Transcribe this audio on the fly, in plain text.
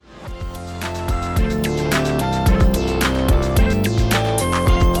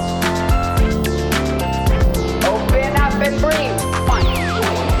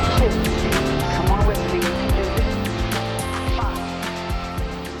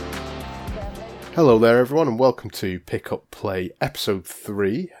Hello there everyone and welcome to Pick Up Play episode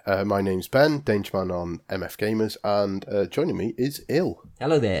 3. My name's Ben, Dangerman on MF Gamers, and joining me is Il.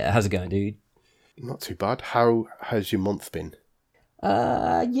 Hello there, how's it going, dude? Not too bad. How has your month been?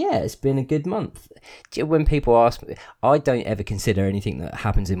 Yeah, it's been a good month. When people ask me, I don't ever consider anything that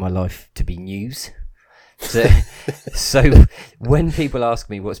happens in my life to be news. So when people ask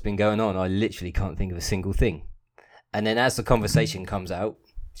me what's been going on, I literally can't think of a single thing. And then as the conversation comes out,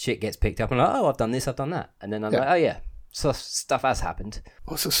 shit gets picked up and I'm like, oh, I've done this, I've done that. And then I'm like, oh yeah, so stuff has happened.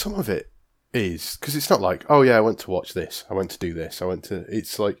 Well, so some of it is, because it's not like, oh yeah, I went to watch this, I went to do this,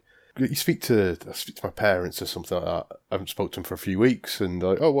 it's like, I speak to my parents or something like that, I haven't spoken to them for a few weeks, and they're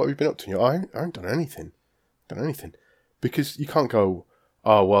like, oh, what have you been up to? And I haven't done anything. Because you can't go,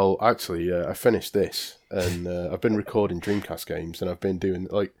 oh, well, actually, I finished this, and I've been recording Dreamcast games, and I've been doing,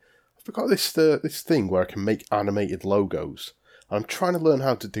 like, I've got this thing where I can make animated logos. I'm trying to learn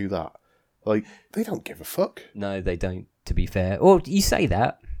how to do that. Like, they don't give a fuck. No, they don't, to be fair. Or you say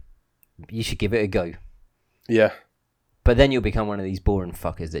that, you should give it a go. Yeah. But then you'll become one of these boring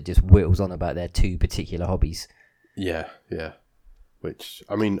fuckers that just whittles on about their two particular hobbies. Yeah. Which,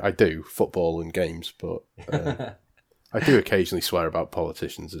 I mean, I do, football and games, but I do occasionally swear about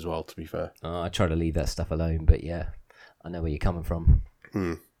politicians as well, to be fair. I try to leave that stuff alone, but yeah, I know where you're coming from.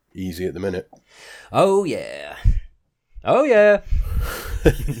 Easy at the minute. Oh, yeah.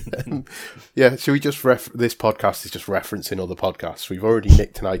 Yeah, should we just this podcast is just referencing other podcasts. We've already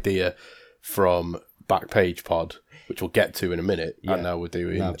nicked an idea from Backpage Pod, which we'll get to in a minute, and now we're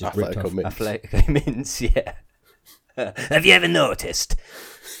doing Atletico Mints. Atletico Mints, yeah. Have you ever noticed?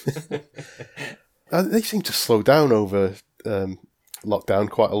 They seem to slow down over lockdown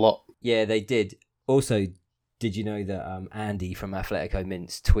quite a lot. Yeah, they did. Also, did you know that Andy from Atletico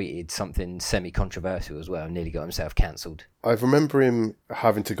Mints tweeted something semi-controversial as well and nearly got himself cancelled? I remember him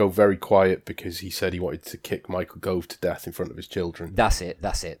having to go very quiet because he said he wanted to kick Michael Gove to death in front of his children. That's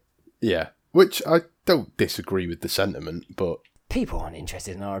it. Yeah, which I don't disagree with the sentiment, but... People aren't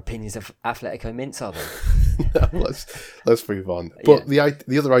interested in our opinions of Atletico Mints, are they? No, let's move on. But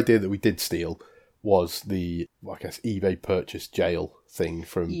the other idea that we did steal was the, I guess, eBay purchase jail thing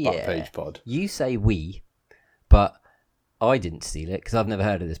from Backpage Pod. You say we... But I didn't steal it because I've never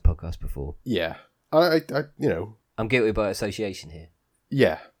heard of this podcast before. Yeah. I I'm guilty by association here.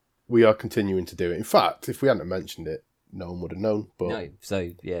 Yeah. We are continuing to do it. In fact, if we hadn't mentioned it, no one would have known. But no. So,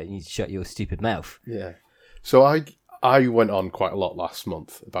 yeah, you need to shut your stupid mouth. Yeah. So I went on quite a lot last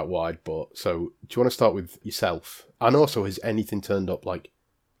month about what I'd bought. So do you want to start with yourself? And also, has anything turned up, like,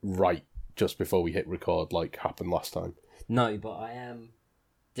 right just before we hit record, like happened last time? No, but I am...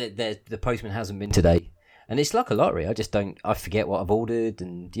 The postman hasn't been today. And it's like a lottery. I forget what I've ordered,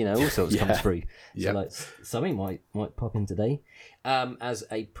 and all sorts comes through. So like something might pop in today. As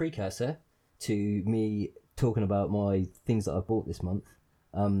a precursor to me talking about my things that I bought this month,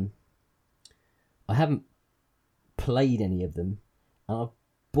 I haven't played any of them, and I've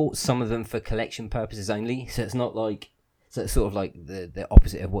bought some of them for collection purposes only. So it's not like it's sort of like the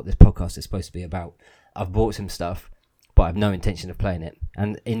opposite of what this podcast is supposed to be about. I've bought some stuff, but I have no intention of playing it.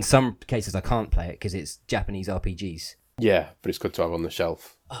 And in some cases, I can't play it because it's Japanese RPGs. Yeah, but it's good to have on the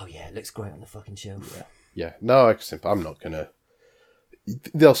shelf. Oh, yeah, it looks great on the fucking shelf. Yeah. No, I'm not going to...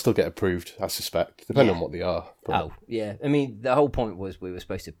 They'll still get approved, I suspect, depending on what they are. Probably. Oh, yeah. I mean, the whole point was we were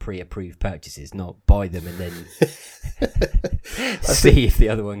supposed to pre-approve purchases, not buy them and then see if the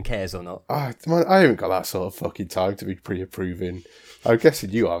other one cares or not. I haven't got that sort of fucking time to be pre-approving. I'm guessing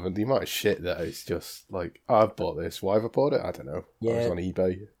you haven't. The amount of shit that it's just like, I've bought this. Why have I bought it? I don't know. Yeah, I was on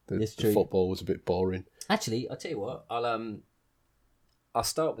eBay. The football was a bit boring. Actually, I'll tell you what. I'll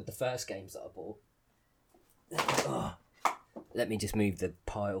start with the first games that I bought. Let me just move the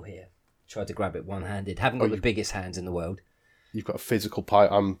pile here. Tried to grab it one-handed. Haven't got the biggest hands in the world. You've got a physical pile.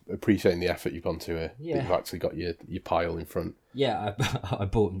 I'm appreciating the effort you've gone to here. Yeah. You've actually got your pile in front. Yeah, I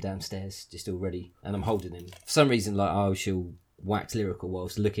bought them downstairs just already, and I'm holding them. For some reason, like, she'll wax lyrical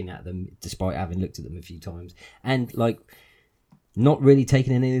whilst looking at them, despite having looked at them a few times. And, like, not really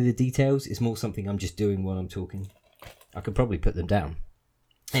taking in any of the details. It's more something I'm just doing while I'm talking. I could probably put them down.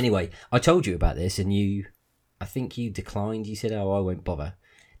 Anyway, I told you about this, and I think you declined. You said, oh, I won't bother.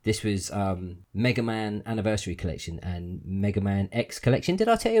 This was Mega Man Anniversary Collection and Mega Man X Collection. Did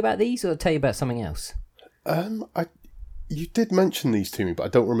I tell you about these, or did I tell you about something else? You did mention these to me, but I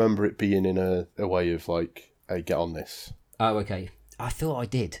don't remember it being in a way of, like, hey, get on this. Oh, okay. I thought I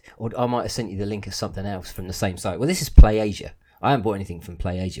did. Or I might have sent you the link of something else from the same site. Well, this is PlayAsia. I haven't bought anything from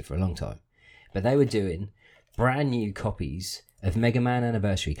PlayAsia for a long time. But they were doing brand new copies of Mega Man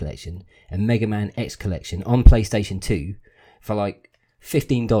Anniversary Collection and Mega Man X Collection on PlayStation 2 for like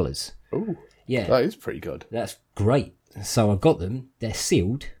 $15. Ooh. Yeah, That is pretty good. that's great. So I got them. They're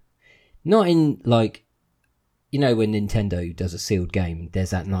sealed. Not in like, you know, when Nintendo does a sealed game,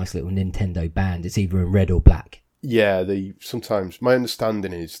 there's that nice little Nintendo band. It's either in red or black. Yeah, sometimes my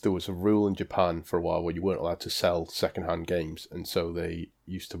understanding is there was a rule in Japan for a while where you weren't allowed to sell second-hand games, and so they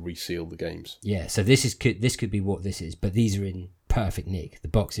used to reseal the games. Yeah, so this could be what this is, but these are in perfect nick. The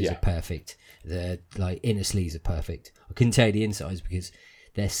boxes are perfect. The like inner sleeves are perfect. I couldn't tell you the insides because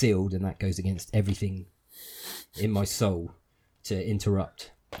they're sealed, and that goes against everything in my soul to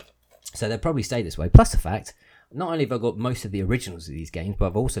interrupt. So they'll probably stay this way. Plus the fact, not only have I got most of the originals of these games, but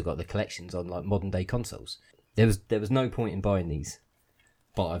I've also got the collections on like modern day consoles. There was no point in buying these,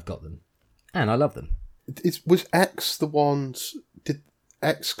 but I've got them, and I love them. Was X the ones? Did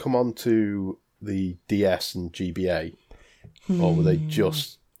X come onto the DS and GBA, or were they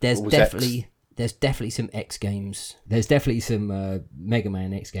just? There's definitely some X games. There's definitely some Mega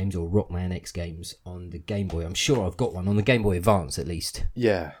Man X games or Rockman X games on the Game Boy. I'm sure I've got one on the Game Boy Advance at least.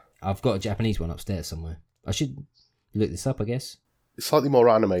 Yeah, I've got a Japanese one upstairs somewhere. I should look this up, I guess. It's slightly more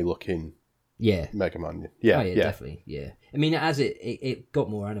anime looking. Yeah. Mega Man. Yeah, oh, yeah, definitely. Yeah. I mean, as it got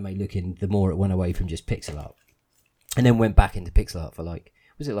more anime looking, the more it went away from just pixel art. And then went back into pixel art for like,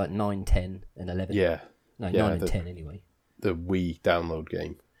 was it like 9, 10, and 11? Yeah. No, 9 and 10 anyway. The Wii download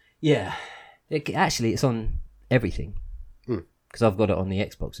game. Yeah. Actually, it's on everything. Because I've got it on the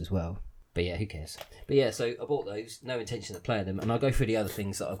Xbox as well. But yeah, who cares? But yeah, so I bought those, no intention of playing them. And I'll go through the other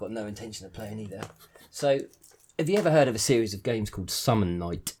things that I've got no intention of playing either. So, have you ever heard of a series of games called Summon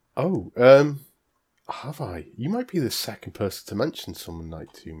Night? Oh, have I? You might be the second person to mention Summon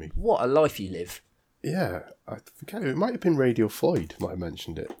Night to me. What a life you live. Yeah, I forget. It might have been Radio Floyd might have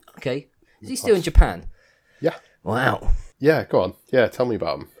mentioned it. Okay. Is he still in Japan? Yeah. Wow. Yeah, go on. Yeah, tell me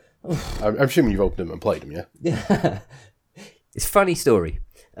about them. I'm assuming you've opened them and played them, yeah? It's a funny story.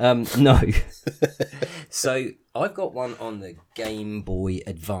 No. So, I've got one on the Game Boy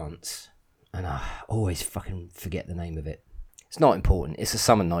Advance. And I always fucking forget the name of it. It's not important. It's a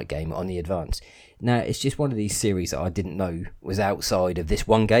Summon Night game on the Advance. Now, it's just one of these series that I didn't know was outside of this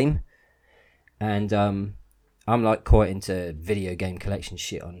one game. And I'm like quite into video game collection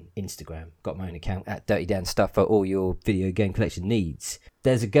shit on Instagram. Got my own account at Dirty Dan Stuff for all your video game collection needs.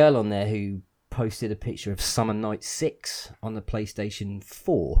 There's a girl on there who posted a picture of Summon Night 6 on the PlayStation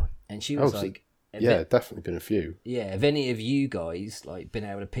 4. And she was yeah, definitely been a few. Yeah, have any of you guys like been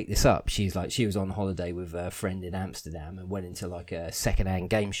able to pick this up? She was on holiday with a friend in Amsterdam and went into like a second-hand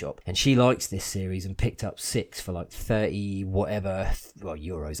game shop, and she likes this series and picked up 6 for like 30 whatever, well,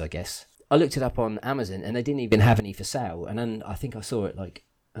 euros, I guess. I looked it up on Amazon and they didn't even have any for sale, and then I think I saw it like,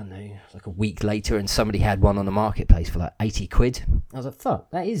 I don't know, like a week later, and somebody had one on the marketplace for like 80 quid. I was like, fuck,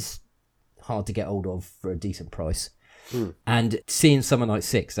 that is hard to get hold of for a decent price. And seeing Summon Night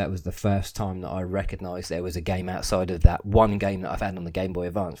 6, that was the first time that I recognised there was a game outside of that one game that I've had on the Game Boy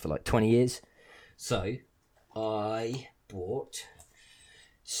Advance for like 20 years. So, I bought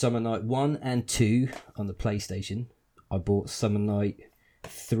Summon Night 1 and 2 on the PlayStation. I bought Summon Night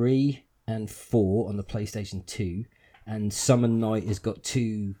 3 and 4 on the PlayStation 2. And Summon Night has got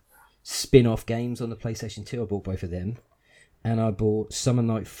 2 spin-off games on the PlayStation 2. I bought both of them. And I bought Summon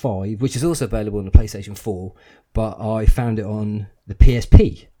Night 5, which is also available on the PlayStation 4, but I found it on the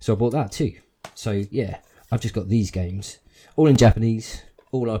PSP, so I bought that too. So yeah, I've just got these games, all in Japanese,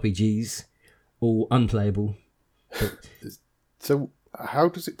 all RPGs, all unplayable. So how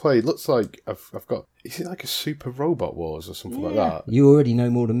does it play? It looks like I've got, is it like a Super Robot Wars or something like that? You already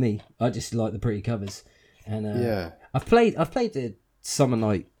know more than me. I just like the pretty covers. And yeah. I've played the Summon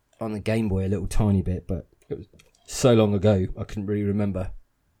Night on the Game Boy a little tiny bit, but it was so long ago, I couldn't really remember.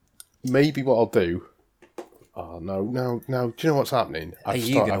 Maybe what I'll do... Oh, no. Do you know what's happening? Are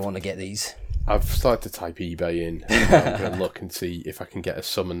you going to want to get these? I've started to type eBay in. And I'm going to look and see if I can get a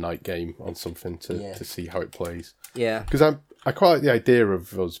Summon Night game on something to see how it plays. Yeah. Because I quite like the idea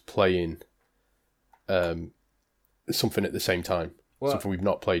of us playing something at the same time. Well, something we've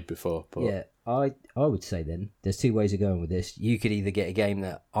not played before. But... Yeah, I would say then, there's 2 ways of going with this. You could either get a game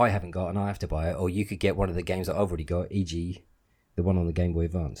that I haven't got and I have to buy it, or you could get one of the games that I've already got, e.g. the one on the Game Boy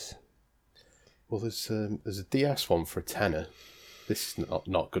Advance. Well, there's a DS one for a tenner. This is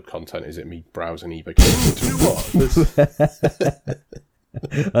not good content, is it? Me browsing eBay.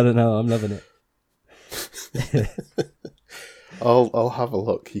 I don't know, I'm loving it. I'll have a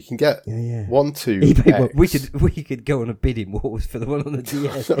look. You can get 1, 2. eBay, well, we could go on a bidding wars for the one on the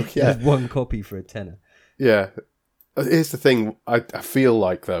DS. Oh, yeah. There's 1 copy for a tenner. Yeah. Here's the thing. I feel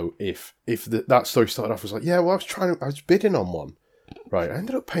like though, if that story started off as like, yeah, well, I was bidding on one, Right, I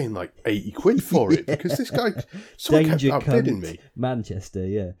ended up paying like 80 quid for it because this guy, someone kept Danger outbidding cunt, me. Manchester,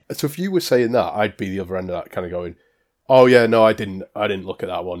 yeah. So if you were saying that, I'd be the other end of that, kind of going, "Oh yeah, no, I didn't look at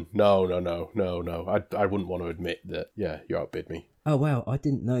that one. No. I wouldn't want to admit that. Yeah, you outbid me." Oh wow, I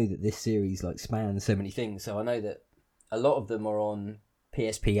didn't know that this series like spans so many things. So I know that a lot of them are on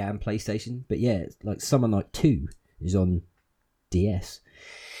PSP and PlayStation, but yeah, it's like Summer Night 2 is on DS.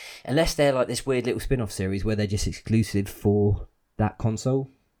 Unless they're like this weird little spin-off series where they're just exclusive for that console,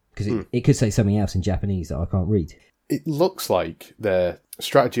 because it could say something else in Japanese that I can't read. It looks like they're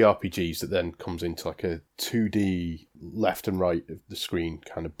strategy RPGs that then comes into like a 2D left and right of the screen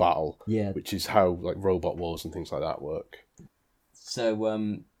kind of battle, Yeah. which is how like Robot Wars and things like that work.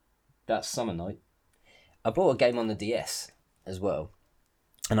 So that's Summer Night. I bought a game on the DS as well,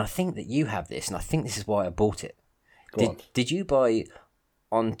 and I think that you have this, and I think this is why I bought it. Did you buy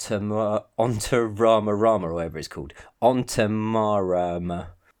Ontamarama, or whatever it's called? Ontamarama.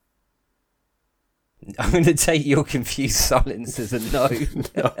 I'm going to take your confused silence as a no.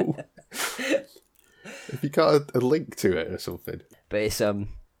 No. If you got a link to it or something. But it's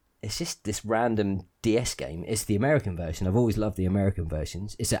just this random DS game. It's the American version. I've always loved the American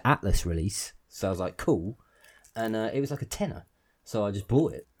versions. It's an Atlas release, so I was like, cool. And it was like a tenner, so I just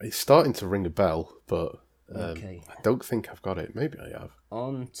bought it. It's starting to ring a bell, but Okay. I don't think I've got it. Maybe I have. I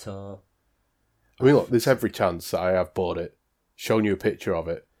mean, look, there's every chance that I have bought it, shown you a picture of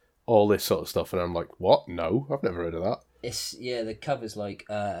it, all this sort of stuff, and I'm like, what? No, I've never heard of that. It's the cover's like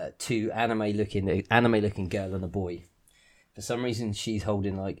two anime looking girl and a boy. For some reason, she's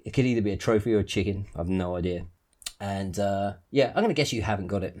holding like it could either be a trophy or a chicken. I've no idea. And I'm gonna guess you haven't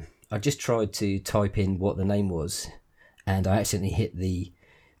got it. I just tried to type in what the name was, and I accidentally hit the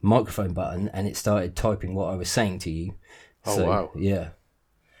microphone button, and it started typing what I was saying to you. Oh, wow. Yeah,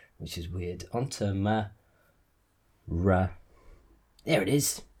 which is weird. There it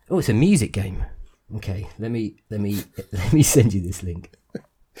is. Oh, it's a music game. Okay, let me send you this link.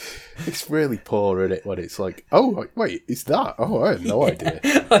 It's really poor, isn't it? When it's like, oh wait, it's that? Oh, I had no idea.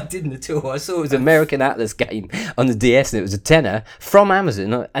 I didn't at all. I saw it was an American Atlas game on the DS, and it was a tenner from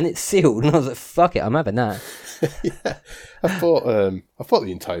Amazon, and it's sealed. And I was like, "Fuck it, I'm having that." Yeah, I bought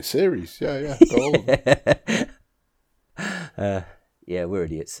the entire series. Yeah, all of them. Yeah, we're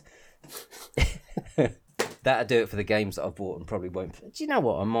idiots. That'd do it for the games that I've bought and probably won't. Do you know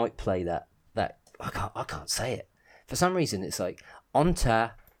what? I might play that. I can't say it. For some reason, it's like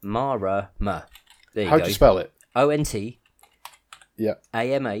Ontamarama. There you go. How'd you spell it? ONT. Yeah.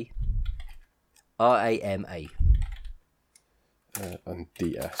 AMA. RAMA. And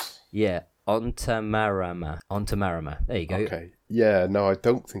DS. Yeah. Ontamarama. There you go. Okay. Yeah, no, I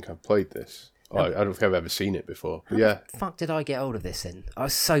don't think I've played this. I don't think I've ever seen it before. But yeah. How the fuck did I get hold of this then? I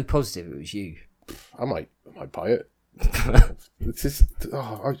was so positive it was you. I might buy it. It's just,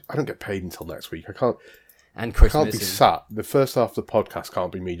 I don't get paid until next week. I can't be sat. The first half of the podcast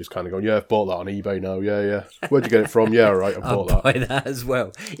can't be me just kind of going, yeah, I've bought that on eBay now. Yeah. Where'd you get it from? Yeah, all right, I bought that. I'll buy that as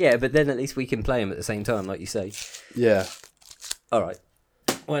well. Yeah, but then at least we can play them at the same time, like you say. Yeah. All right.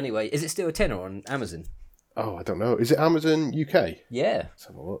 Well, anyway, is it still a tenner on Amazon? Oh, I don't know. Is it Amazon UK? Yeah. Let's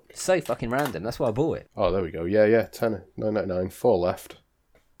have a look. So fucking random. That's why I bought it. Oh, there we go. Yeah. Tenner. $9.99. 4 left.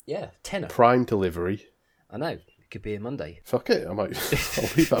 Yeah, tenner. Prime delivery. I know. It could be a Monday. Fuck it. I'll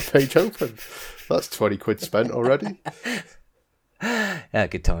leave that page open. That's 20 quid spent already. Yeah,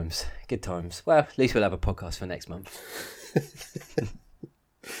 good times. Good times. Well, at least we'll have a podcast for next month.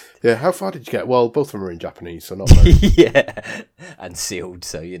 Yeah, how far did you get? Well, both of them are in Japanese, so not very. Yeah, and sealed,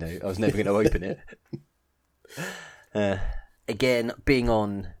 so, I was never going to open it. Again, being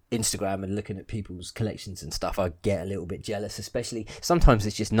on Instagram and looking at people's collections and stuff, I get a little bit jealous, especially sometimes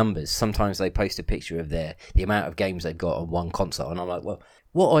it's just numbers. Sometimes they post a picture of the amount of games they've got on one console, and I'm like, well,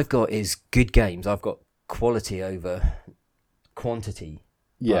 what I've got is good games. I've got quality over quantity.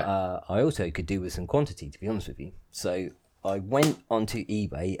 Yeah. But, I also could do with some quantity, to be honest with you. So I went onto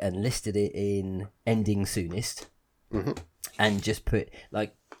eBay and listed it in ending soonest, and just put,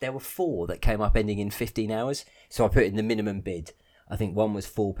 like, there were 4 that came up ending in 15 hours. So I put in the minimum bid. I think one was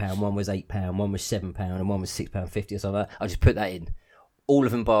 £4, one was £8, one was £7, and one was £6.50 or something like that. I just put that in. All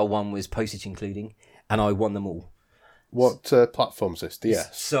of them bar one was postage including, and I won them all. What platform's this?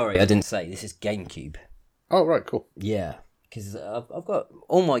 DS? Sorry, I didn't say. This is GameCube. Oh, right, cool. Yeah, because I've got...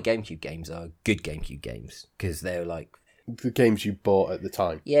 All my GameCube games are good GameCube games, because they're like... The games you bought at the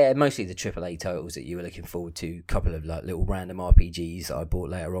time? Yeah, mostly the AAA titles that you were looking forward to. A couple of like little random RPGs that I bought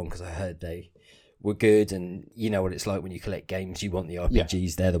later on because I heard they were good, and you know what it's like when you collect games, you want the RPGs. Yeah.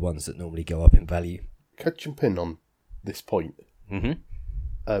 They're the ones that normally go up in value. Can I jump in on this point?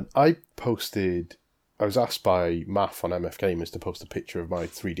 Mm-hmm. I posted I was asked by Math on MF Gamers to post a picture of my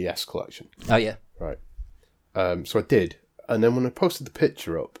 3DS collection. Oh, yeah. Right. So I did. And then when I posted the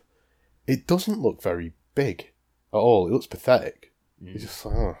picture up, it doesn't look very big at all. It looks pathetic. It's just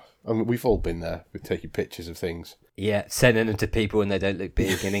like, oh. I mean, we've all been there with taking pictures of things. Yeah, sending them to people and they don't look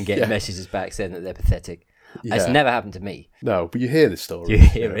big and then getting messages back saying that they're pathetic. Yeah. It's never happened to me. No, but you hear the story. You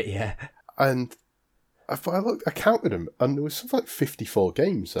hear it, yeah. And I counted them, and there was something like 54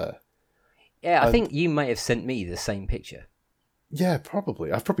 games there. Yeah, I think you may have sent me the same picture. Yeah,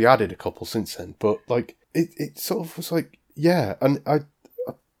 probably. I've probably added a couple since then, but like it sort of was like, yeah. And I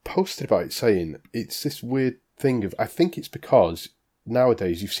posted about it saying it's this weird thing of, I think it's because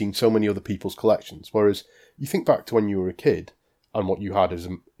nowadays you've seen so many other people's collections, whereas you think back to when you were a kid and what you had as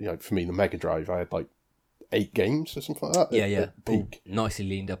for me, the Mega Drive, I had like 8 games or something like that. Yeah, at peak. All nicely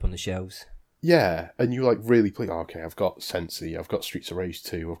leaned up on the shelves. Yeah, and you like really play. Oh, okay, I've got Sensi, I've got Streets of Rage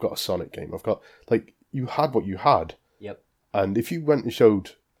 2, I've got a Sonic game, I've got like you had what you had. Yep. And if you went and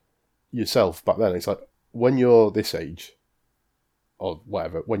showed yourself back then, it's like when you're this age, or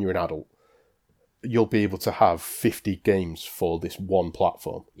whatever, when you're an adult, you'll be able to have 50 games for this one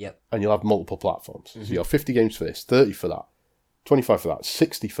platform. Yep. And you'll have multiple platforms. Mm-hmm. So you have 50 games for this, 30 for that, 25 for that,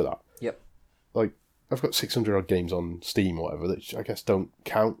 60 for that. Yep. Like, I've got 600 odd games on Steam or whatever, that I guess don't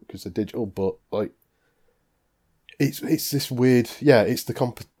count because they're digital, but like, it's this weird, yeah, it's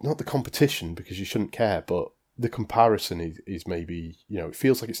not the competition because you shouldn't care, but the comparison is maybe, it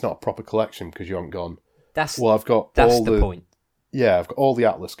feels like it's not a proper collection because you haven't gone, I've got that's all the point. Yeah, I've got all the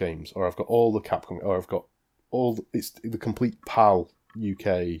Atlas games, or I've got all the Capcom, or I've got it's the complete PAL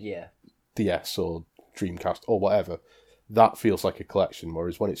UK DS or Dreamcast or whatever. That feels like a collection,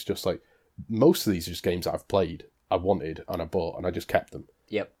 whereas when it's just like, most of these are just games that I've played, I wanted, and I bought, and I just kept them.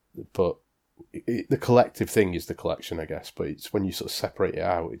 Yep. But the collective thing is the collection, I guess, but it's when you sort of separate it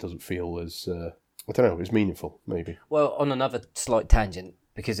out, it doesn't feel as, I don't know, as meaningful, maybe. Well, on another slight tangent,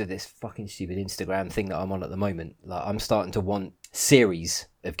 because of this fucking stupid Instagram thing that I'm on at the moment, like I'm starting to want series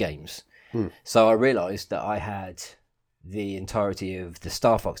of games. So I realised that I had the entirety of the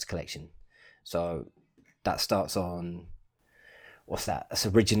Star Fox collection. So that starts on, what's that? That's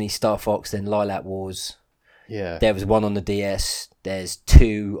originally Star Fox, then Lilac Wars. Yeah. There was one on the DS. There's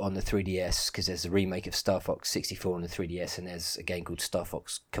 2 on the 3DS because there's a remake of Star Fox 64 on the 3DS, and there's a game called Star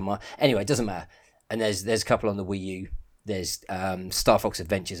Fox Command. Anyway, it doesn't matter. And there's a couple on the Wii U. There's Star Fox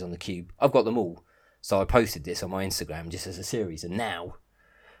Adventures on the Cube. I've got them all. So I posted this on my Instagram just as a series, and now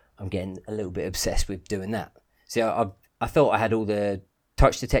I'm getting a little bit obsessed with doing that. See, I thought I had all the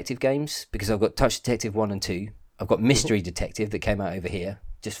Touch Detective games because I've got Touch Detective 1 and 2. I've got Mystery Detective that came out over here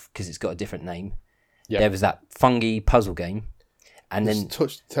just because it's got a different name. Yep. There was that Fungi puzzle game. And there's then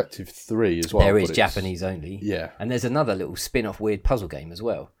Touch Detective 3 as well. There is Japanese only. Yeah. And there's another little spin-off weird puzzle game as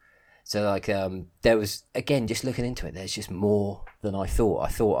well. So, like, there was, again, just looking into it, there's just more than I thought. I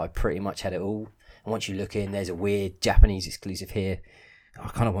thought I pretty much had it all. And once you look in, there's a weird Japanese exclusive here. I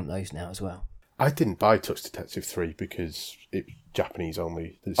kind of want those now as well. I didn't buy Touch Detective 3 because it's Japanese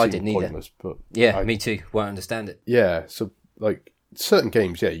only. I didn't either. But yeah, me too. Won't understand it. Yeah, so, like, certain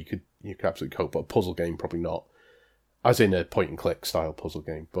games, yeah, you could absolutely cope, but a puzzle game, probably not. As in a point-and-click style puzzle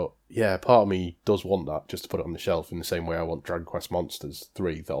game. But, yeah, part of me does want that, just to put it on the shelf in the same way I want Dragon Quest Monsters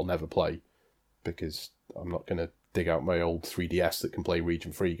 3 that I'll never play, because I'm not going to dig out my old 3DS that can play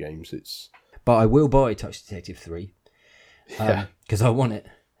region-free games. But I will buy Touch Detective 3, because I want it.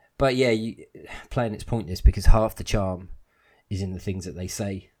 But, yeah, playing it's pointless, because half the charm is in the things that they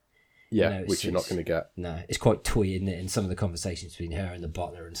say. Yeah, which you're not going to get. No, it's quite twee, isn't it? And some of the conversations between her and the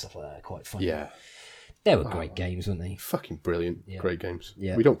butler and stuff like that are quite funny. Yeah. They were great games, weren't they? Fucking brilliant. Yeah. Great games.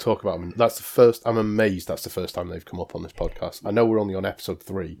 Yeah. We don't talk about them. I'm amazed that's the first time they've come up on this podcast. I know we're only on episode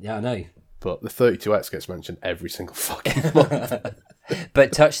 3. Yeah, I know. But the 32X gets mentioned every single fucking month.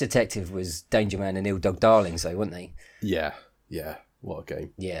 But Touch Detective was Danger Man and Ill Dog Darlings, though, weren't they? Yeah. What a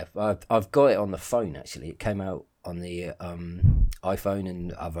game. Yeah, I've got it on the phone, actually. It came out on the iPhone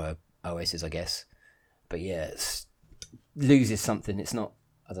and other OSs, I guess. But yeah, it loses something. It's not,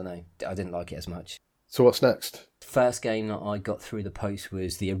 I don't know. I didn't like it as much. So what's next? First game that I got through the post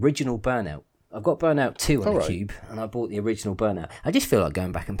was the original Burnout. I've got Burnout 2 on the Cube, and I bought the original Burnout. I just feel like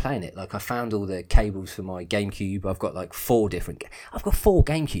going back and playing it. Like, I found all the cables for my GameCube. I've got like 4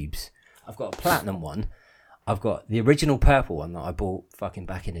 GameCubes. I've got a Platinum one. I've got the original purple one that I bought fucking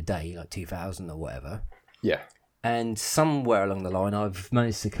back in the day, like 2000 or whatever. Yeah. And somewhere along the line, I've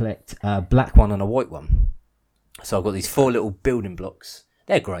managed to collect a black one and a white one. So I've got these 4 little building blocks.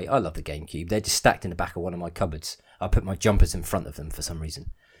 They're great. I love the GameCube. They're just stacked in the back of one of my cupboards. I put my jumpers in front of them for some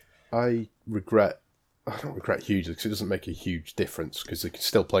reason. I regret I don't regret hugely because it doesn't make a huge difference because they can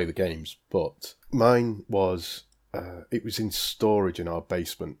still play the games. But mine was, it was in storage in our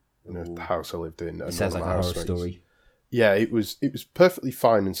basement in the house I lived in. It sounds like a horror story. Yeah, it was perfectly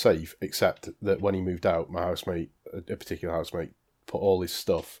fine and safe, except that when he moved out, my housemate, a particular housemate, put all his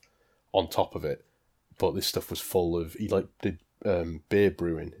stuff on top of it. But this stuff was full of, he did beer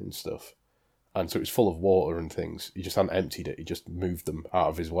brewing and stuff. And so it was full of water and things. He just hadn't emptied it. He just moved them out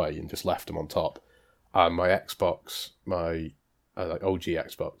of his way and just left them on top. And my Xbox, my OG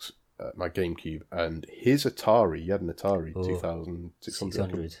Xbox, my GameCube, and his Atari, he had an Atari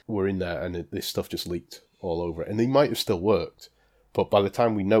 2600, were in there, and this stuff just leaked all over it. And they might have still worked, but by the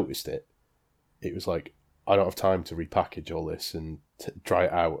time we noticed it, it was like, I don't have time to repackage all this and try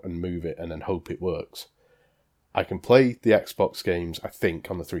it out and move it and then hope it works. I can play the Xbox games, I think,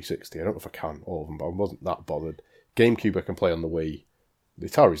 on the 360. I don't know if I can, all of them, but I wasn't that bothered. GameCube I can play on the Wii. The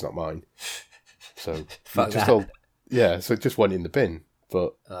Atari's not mine. So so it just went in the bin.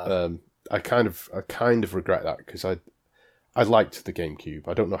 But I kind of regret that because I liked the GameCube.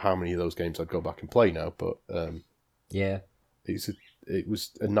 I don't know how many of those games I'd go back and play now, but it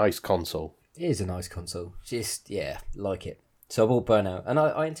was a nice console. It is a nice console. Just like it. So I bought Burnout, and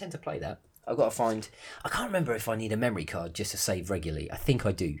I intend to play that. I've got to find... I can't remember if I need a memory card just to save regularly. I think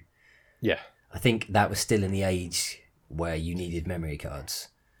I do. Yeah. I think that was still in the age where you needed memory cards.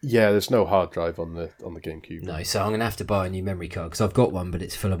 Yeah, there's no hard drive on the GameCube. No, so I'm going to have to buy a new memory card because I've got one, but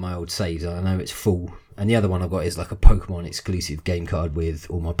it's full of my old saves. I know it's full. And the other one I've got is like a Pokemon exclusive game card with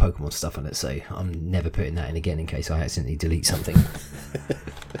all my Pokemon stuff on it. So I'm never putting that in again in case I accidentally delete something.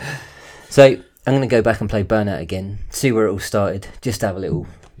 So I'm going to go back and play Burnout again, see where it all started, just to have a little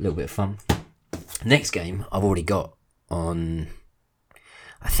bit of fun. Next game I've already got on,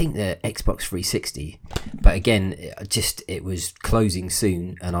 I think, the Xbox 360, but again, it was closing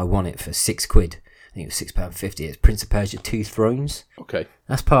soon, and I won it for £6. I think it was £6.50. It's Prince of Persia: Two Thrones. Okay,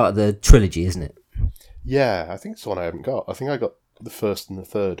 that's part of the trilogy, isn't it? Yeah, I think it's the one I haven't got. I think I got the first and the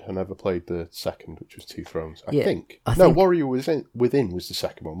third. I never played the second, which was Two Thrones. I think Warrior Within was the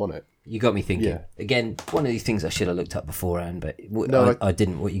second one, wasn't it? You got me thinking. Yeah. Again, one of these things I should have looked up beforehand, but I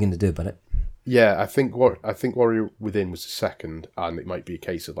didn't. What are you going to do about it? Yeah, I think Warrior Within was the second, and it might be a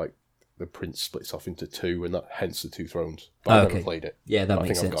case of like the prince splits off into two, and hence the Two Thrones. But I've never played it. Yeah, that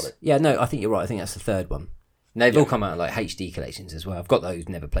makes sense. I've got it. Yeah, no, I think you're right. I think that's the third one. And they've all come out like HD collections as well. I've got those.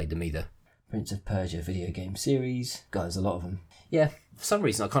 Never played them either. Prince of Persia video game series. God, there's a lot of them. Yeah, for some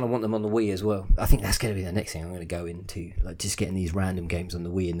reason I kind of want them on the Wii as well. I think that's going to be the next thing I'm going to go into, like just getting these random games on the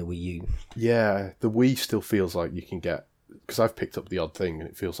Wii and the Wii U. Yeah, the Wii still feels like you can get, because I've picked up the odd thing, and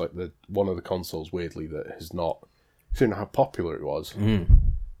it feels like one of the consoles, weirdly, that has not, considering how popular it was,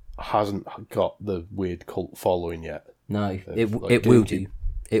 hasn't got the weird cult following yet. No, it will do.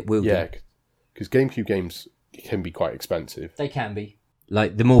 It will do. Yeah, because GameCube games can be quite expensive. They can be.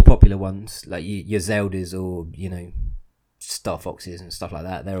 Like the more popular ones, like your Zeldas or, Star Foxes and stuff like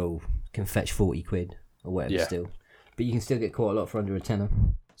that, they all can fetch £40 or whatever still. But you can still get quite a lot for under a tenner.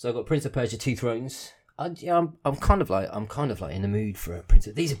 So I've got Prince of Persia: Two Thrones. I'm kind of like in the mood for a Prince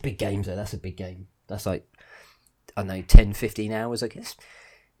of... These are big games though. That's a big game. That's like, I don't know, 10, 15 hours, I guess.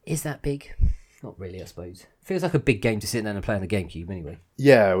 Is that big? Not really, I suppose. Feels like a big game to sit down and play on the GameCube anyway.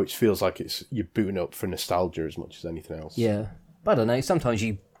 Yeah, which feels like you're booting up for nostalgia as much as anything else. Yeah. But I don't know, sometimes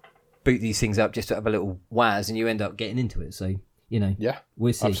you boot these things up just to have a little waz and you end up getting into it. So, yeah,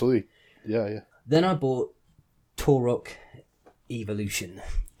 we'll see. Absolutely. Yeah. Then I bought Turok Evolution,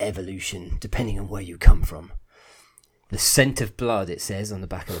 depending on where you come from. The scent of blood, it says on the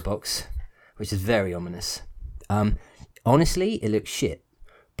back of the box, which is very ominous. Honestly, it looks shit,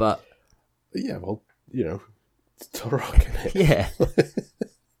 but... Yeah, well, Turok in it. Yeah.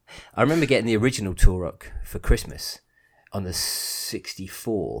 I remember getting the original Turok for Christmas on the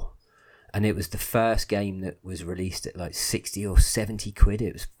 64, and it was the first game that was released at like 60 or 70 quid.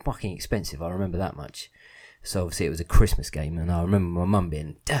 It was fucking expensive, I remember that much. So obviously it was a Christmas game, and I remember my mum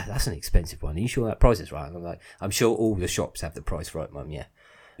being, that's an expensive one, are you sure that price is right? And I'm like, I'm sure all the shops have the price right, mum.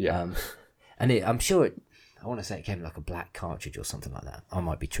 Yeah. And I'm sure I want to say it came like a black cartridge or something like that. I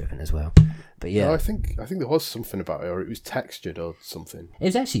might be tripping as well, but yeah. No, I think there was something about it, or it was textured or something. It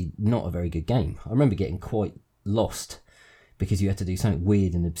was actually not a very good game. I remember getting quite lost because you had to do something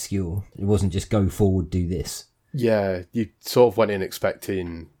weird and obscure. It wasn't just go forward, do this. Yeah, you sort of went in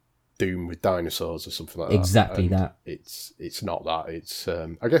expecting Doom with dinosaurs or something like that. Exactly that. It's not that. It's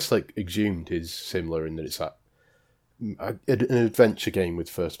I guess like Exhumed is similar in that it's an adventure game with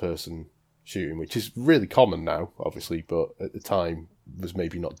first person shooting, which is really common now, obviously, but at the time was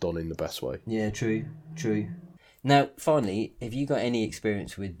maybe not done in the best way. Yeah, true. Now, finally, have you got any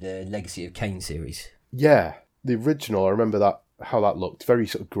experience with the Legacy of Kain series? Yeah, the original. I remember that how that looked, very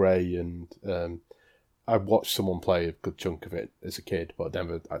sort of grey, and I watched someone play a good chunk of it as a kid, but I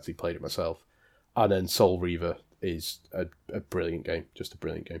never actually played it myself. And then Soul Reaver is a brilliant game, just a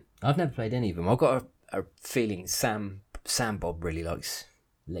brilliant game. I've never played any of them. I've got a feeling Sam Bob really likes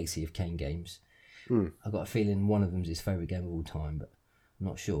Legacy of Kain games. I've got a feeling one of them's his favourite game of all time, but I'm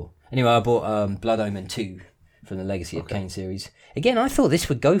not sure. Anyway, I bought Blood Omen 2 from the Legacy of Kain series. Again, I thought this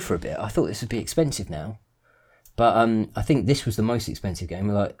would go for a bit. I thought this would be expensive now. But I think this was the most expensive game,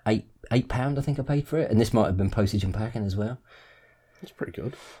 like £8 I think I paid for it. And this might have been postage and packing as well. That's pretty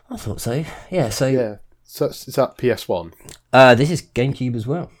good. I thought so. Yeah, so... Yeah. So is that PS1? This is GameCube as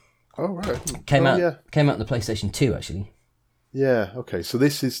well. Oh, right. Came out on the PlayStation 2, actually. Yeah, okay. So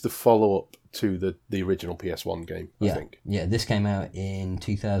this is the follow-up to the original PS1 game, I think. Yeah, this came out in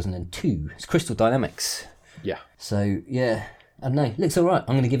 2002. It's Crystal Dynamics. Yeah. So, yeah, I don't know. Looks all right.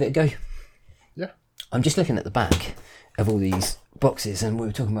 I'm going to give it a go. Yeah. I'm just looking at the back of all these boxes, and we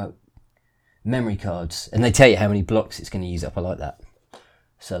were talking about memory cards, and they tell you how many blocks it's going to use up. I like that.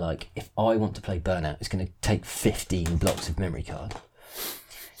 So, like, if I want to play Burnout, it's going to take 15 blocks of memory card.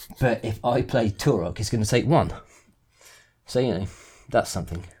 But if I play Turok, it's going to take 1. So, you know, that's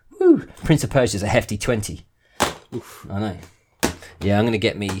something. Woo! Prince of Persia's a hefty 20. Oof. I know. Yeah, I'm going to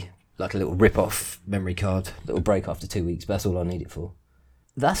get me like a little rip-off memory card that will break after 2 weeks, but that's all I need it for.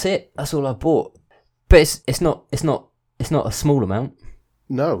 That's it. That's all I bought. But it's not a small amount.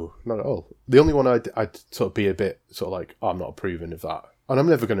 No, not at all. The only one I'd sort of be a bit sort of like, I'm not approving of that. And I'm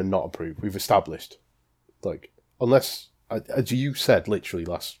never going to not approve. We've established. Like, unless, as you said literally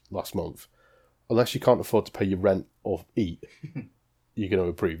last month, unless you can't afford to pay your rent or eat, you're going to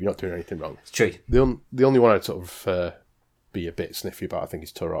approve. You're not doing anything wrong. It's true. The only one I'd sort of be a bit sniffy about, I think,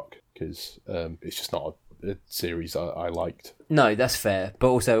 is Turok, because it's just not a series I liked. No, that's fair. But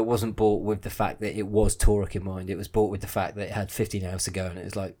also, it wasn't bought with the fact that it was Turok in mind. It was bought with the fact that it had 15 hours to go and it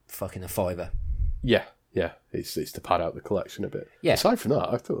was like fucking a £5. Yeah. Yeah, it's to pad out the collection a bit. Yeah. Aside from that,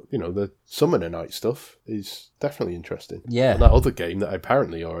 I thought, the Summoner Night stuff is definitely interesting. Yeah. And that other game that I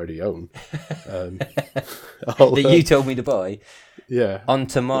apparently already own. That you told me to buy. Yeah. On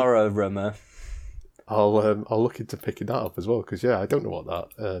tomorrow, Rummer. I'll look into picking that up as well, because, I don't know what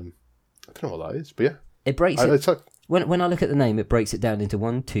that is, but yeah. It breaks it. When I look at the name, it breaks it down into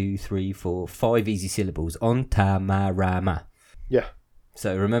 1, 2, 3, 4, 5 easy syllables. Ontamarama. Yeah.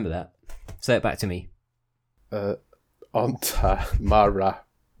 So remember that. Say it back to me. Ontamarama.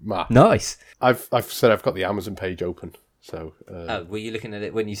 Nice. I've said I've got the Amazon page open. So. Were you looking at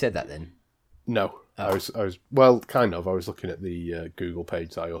it when you said that then? No, I was well, kind of. I was looking at the Google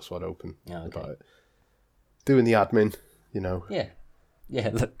page that I also had open about it. Doing the admin, Yeah. Yeah.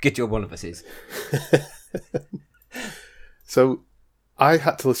 Look, good job. One of us is. So, I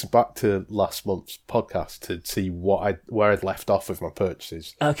had to listen back to last month's podcast to see where I'd left off with my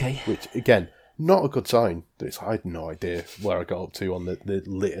purchases. Okay. Which again. Not a good sign. I had no idea where I got up to on the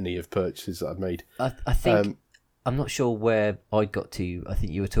litany of purchases that I'd made. I think, I'm not sure where I got to. I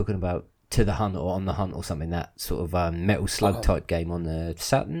think you were talking about To the Hunt or On the Hunt or something, that sort of Metal Slug type game on the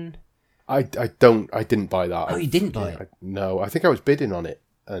Saturn. I didn't buy that. Oh, you didn't buy it? No, I think I was bidding on it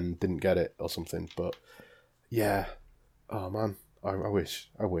and didn't get it or something. But yeah, oh man, I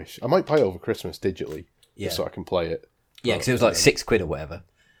wish. I might buy it over Christmas digitally, just so I can play it. Yeah, because it was like £6 or whatever.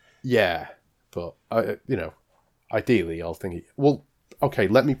 Yeah. But, ideally, I'll think... Well, okay,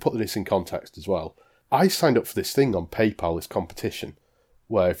 let me put this in context as well. I signed up for this thing on PayPal, this competition,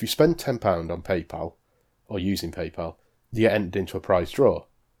 where if you spend £10 on PayPal, or using PayPal, you get entered into a prize draw,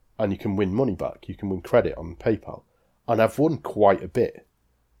 and you can win money back. You can win credit on PayPal. And I've won quite a bit.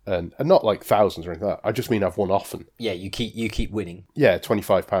 And not like thousands or anything like that. I just mean I've won often. Yeah, you keep winning. Yeah,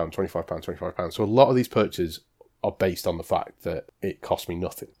 £25. So a lot of these purchases are based on the fact that it cost me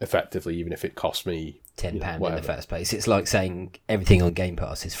nothing, effectively, even if it cost me £10 in the first place. It's like saying everything on Game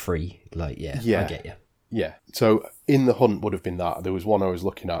Pass is free. Like, yeah, I get you. Yeah. So in the hunt would have been that. There was one I was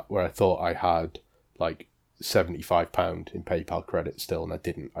looking at where I thought I had like £75 in PayPal credit still, and I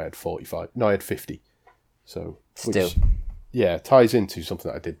didn't. I had 45. No, I had 50. So still, which, ties into something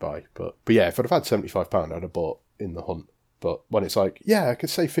that I did buy. But yeah, if I'd have had £75, I'd have bought in the hunt. But when it's like, I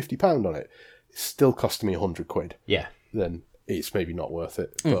could save £50 on it. It's still costing me £100. Yeah. Then it's maybe not worth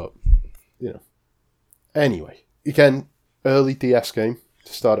it. But, Anyway, again, early DS game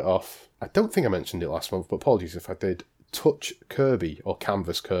to start it off. I don't think I mentioned it last month, but apologies if I did. Touch Kirby or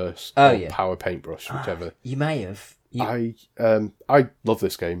Canvas Curse or Power Paintbrush, whichever. You may have. I love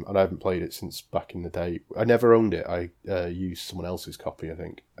this game, and I haven't played it since back in the day. I never owned it. I used someone else's copy, I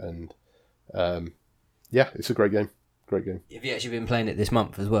think. And, it's a great game. Great game. Have you actually been playing it this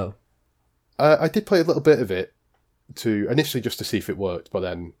month as well? I did play a little bit of it to initially just to see if it worked, but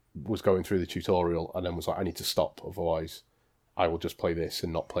then was going through the tutorial and then was like, I need to stop, otherwise I will just play this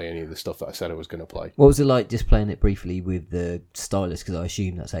and not play any of the stuff that I said I was going to play. What was it like just playing it briefly with the stylus? Because I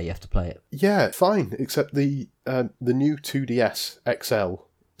assume that's how you have to play it. Yeah, fine, except the new 2DS XL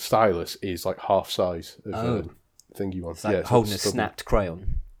stylus is like half size of thingy one. It's like holding a snapped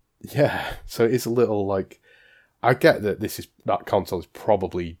crayon. Yeah, so it's a little like... I get that that console is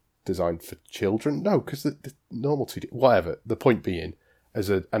probably designed for children. No, because the normal 2D... Whatever. The point being,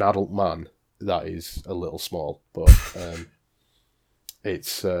 as an adult man, that is a little small. But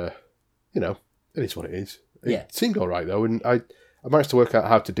it's, it is what it is. It seemed all right, though. And I managed to work out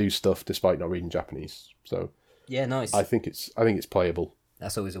how to do stuff despite not reading Japanese. So yeah, nice. I think it's playable.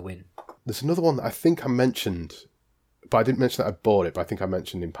 That's always a win. There's another one that I think I mentioned... But I didn't mention that I bought it, but I think I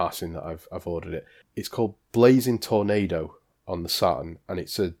mentioned in passing that I've ordered it. It's called Blazing Tornado on the Saturn, and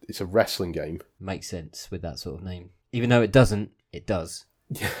it's a wrestling game. Makes sense with that sort of name. Even though it doesn't, it does.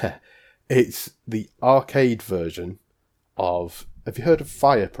 Yeah. It's the arcade version of... Have you heard of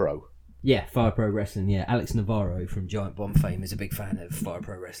Fire Pro? Yeah, Fire Pro Wrestling, yeah. Alex Navarro from Giant Bomb fame is a big fan of Fire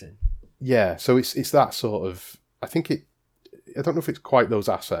Pro Wrestling. Yeah, so it's that sort of... I don't know if it's quite those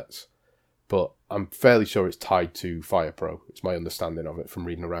assets, but I'm fairly sure it's tied to Fire Pro. It's my understanding of it from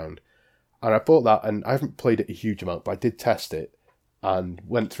reading around. And I bought that, and I haven't played it a huge amount, but I did test it and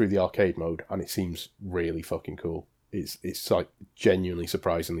went through the arcade mode, and it seems really fucking cool. It's like genuinely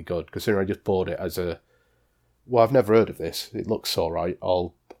surprisingly good, considering I just bought it as a... Well, I've never heard of this. It looks all right.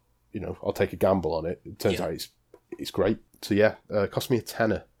 I'll take a gamble on it. It turns out it's great. So yeah, it cost me a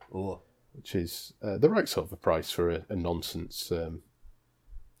tenner, which is the right sort of a price for a nonsense... a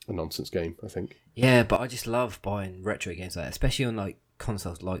nonsense game, I think. Yeah, but I just love buying retro games like that, especially on like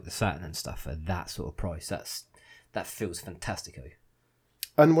consoles like the Saturn and stuff for that sort of price. That feels fantastico.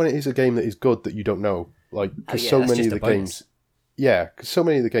 And when it is a game that is good that you don't know, like because so many of the games, because so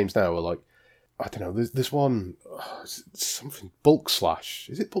many of the games now are like, I don't know. There's one something Bulk Slash.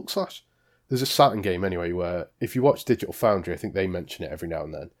 Is it Bulk Slash? There's a Saturn game anyway where if you watch Digital Foundry, I think they mention it every now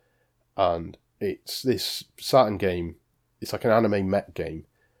and then, and it's this Saturn game. It's like an anime mech game.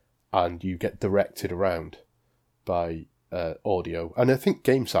 And you get directed around by audio, and I think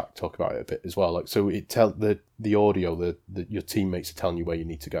GameSack talk about it a bit as well. Like, so it tell the audio, your teammates are telling you where you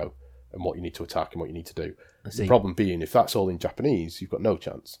need to go and what you need to attack and what you need to do. The problem being, if that's all in Japanese, you've got no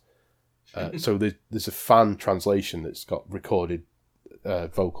chance. So there's a fan translation that's got recorded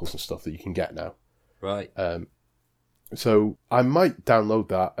vocals and stuff that you can get now. Right. So I might download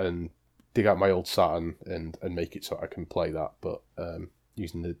that and dig out my old Saturn and make it so I can play that, but.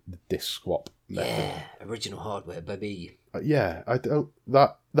 Using the disc swap method. Yeah, original hardware, baby. I don't.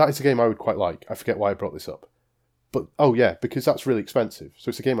 That is a game I would quite like. I forget why I brought this up, but because that's really expensive. So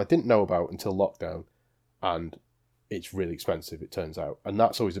it's a game I didn't know about until lockdown, and it's really expensive. It turns out, and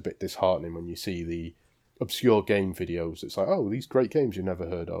that's always a bit disheartening when you see the obscure game videos. It's like, oh, these great games you've never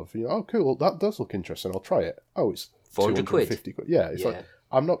heard of. Oh, cool, that does look interesting. I'll try it. Oh, it's 400 quid. Yeah, it's like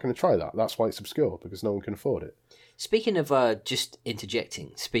I'm not going to try that. That's why it's obscure, because no one can afford it. Speaking of just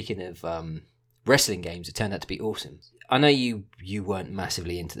interjecting, speaking of wrestling games that turned out to be awesome. I know you weren't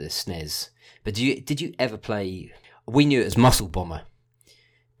massively into the SNES, but did you ever play? We knew it as Muscle Bomber,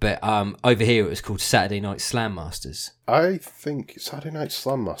 but over here it was called Saturday Night Slam Masters. I think Saturday Night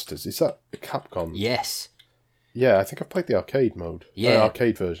Slam Masters, is that Capcom? Yes. Yeah, I think I've played the arcade mode. Yeah,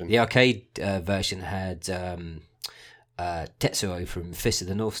 arcade version. The arcade version had Tetsuo from Fist of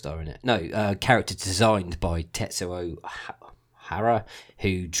the North Star in it. No, character designed by Tetsuo Hara,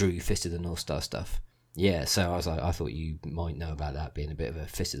 who drew Fist of the North Star stuff. Yeah, so I was like, I thought you might know about that being a bit of a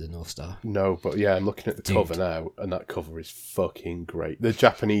Fist of the North Star. No, but yeah, I'm looking at the cover now, and that cover is fucking great. The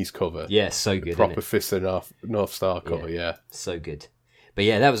Japanese cover. Yeah, so good. The proper Fist of the North Star cover, yeah. So good. But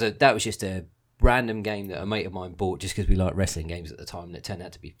yeah, that was just a random game that a mate of mine bought just because we liked wrestling games at the time, and it turned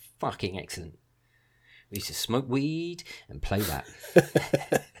out to be fucking excellent. We used to smoke weed and play that.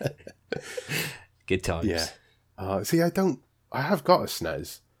 Good times. Yeah. See, I have got a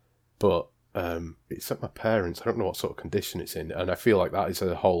SNES, but it's at my parents'. I don't know what sort of condition it's in, and I feel like that is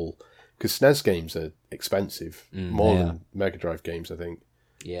a whole... Because SNES games are expensive, more than Mega Drive games, I think.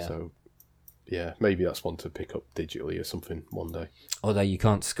 Yeah. So, yeah, maybe that's one to pick up digitally or something one day. Although you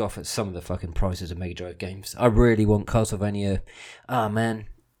can't scoff at some of the fucking prices of Mega Drive games. I really want Castlevania... Ah, man...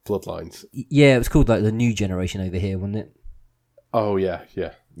 Bloodlines. Yeah, it was called like the new generation over here, wasn't it? Oh yeah.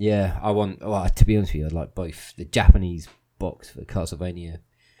 Yeah, I want. Well, to be honest with you, I'd like both the Japanese box for Castlevania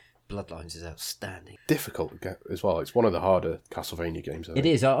Bloodlines is outstanding. Difficult to get as well. It's one of the harder Castlevania games. I It think.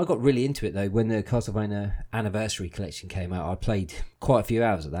 is. I got really into it though when the Castlevania Anniversary Collection came out. I played quite a few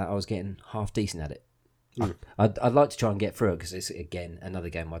hours of that. I was getting half decent at it. I'd like to try and get through it because it's again another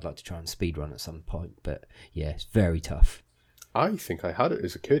game I'd like to try and speedrun at some point. But yeah, it's very tough. I think I had it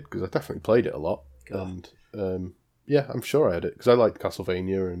as a kid because I definitely played it a lot. God. And yeah, I'm sure I had it because I liked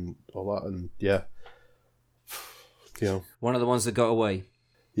Castlevania and all that. And yeah, you know, One of the ones that got away.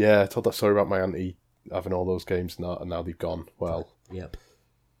 yeah, I told that story about my auntie having all those games and that, and now they've gone. Well, Yep.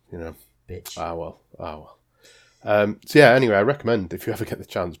 you know, Bitch. well. So yeah, anyway, I recommend if you ever get the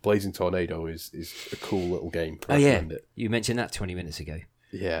chance, Blazing Tornado is a cool little game. I Oh yeah, recommend it. you mentioned that 20 minutes ago.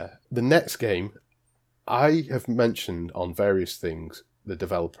 Yeah, the next game I have mentioned on various things. The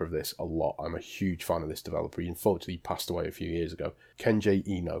developer of this a lot. I'm a huge fan of this developer. He unfortunately passed away a few years ago. Kenji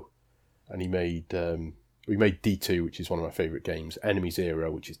Eno, and he made D2, which is one of my favourite games. Enemy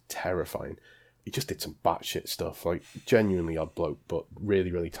Zero, which is terrifying. He just did some batshit stuff, like genuinely odd bloke, but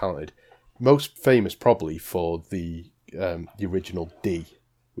really, really talented. Most famous probably for the original D,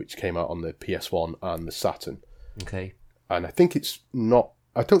 which came out on the PS1 and the Saturn. Okay. And I think it's not.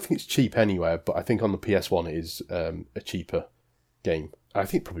 I don't think it's cheap anywhere, but I think on the PS1 it is a cheaper game. I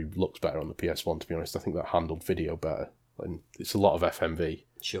think it probably looks better on the PS1, to be honest. I think that handled video better. And it's a lot of FMV.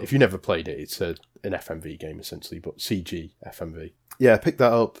 Sure. If you never played it, it's an FMV game essentially, but CG FMV. Yeah, pick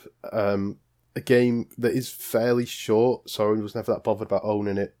that up. A game that is fairly short, so I was never that bothered about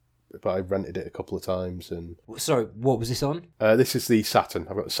owning it, but I rented it a couple of times. And Sorry, what was this on? this is the Saturn.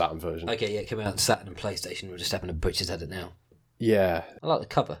 I've got the Saturn version. Okay, yeah, it came out on Saturn and PlayStation. We're just having a butcher's head it now. Yeah, I like the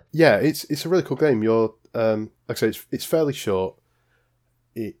cover. yeah, it's a really cool game. You're like I say, it's fairly short.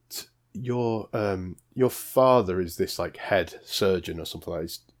 Your father is this like head surgeon or something like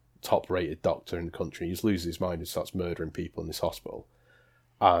this, top rated doctor in the country. He just loses his mind and starts murdering people in this hospital.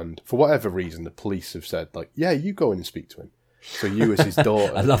 And for whatever reason, the police have said like, yeah, you go in and speak to him. So you as his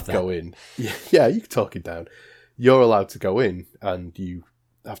daughter I love that. go in. Yeah, you can talk him down. You're allowed to go in and you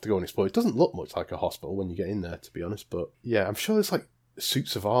have to go and explore. It doesn't look much like a hospital when you get in there, to be honest. But yeah, I'm sure there's like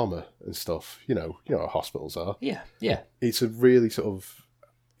suits of armour and stuff. You know how hospitals are. Yeah. It's a really sort of,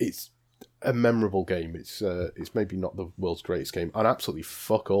 it's a memorable game. It's maybe not the world's greatest game, and absolutely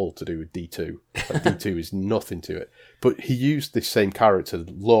fuck all to do with D2. Like, D2 is nothing to it. But he used this same character,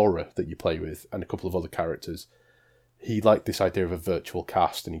 Laura, that you play with, and a couple of other characters. He liked this idea of a virtual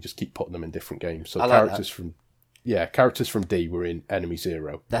cast, and he just keep putting them in different games. So I like characters from D were in Enemy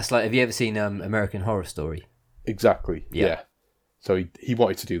Zero. That's like, have you ever seen American Horror Story? Exactly. Yeah. Yeah. So he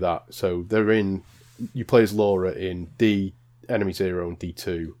wanted to do that. So you play as Laura in D, Enemy Zero, and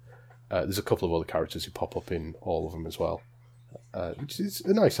D2. There's a couple of other characters who pop up in all of them as well, which is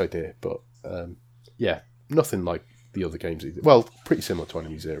a nice idea. But yeah, nothing like the other games. Well, pretty similar to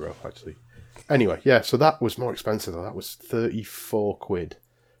Enemy Zero, actually. Anyway, yeah, so that was more expensive. That was £34,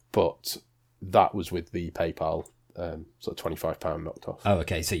 but that was with the PayPal, sort of £25 knocked off. Oh,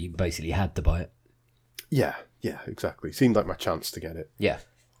 okay, so you basically had to buy it. Yeah, exactly. Seemed like my chance to get it. Yeah.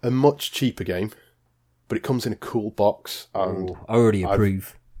 A much cheaper game, but it comes in a cool box, and Ooh, I already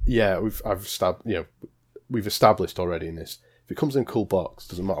approve. yeah, we've established already in this. If it comes in a cool box,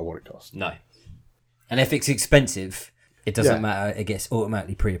 doesn't matter what it costs. No. And if it's expensive, it doesn't Yeah. matter. It gets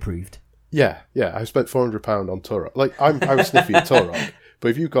automatically pre-approved. Yeah. I spent £400 on Turok. Like I was sniffy at Turok, but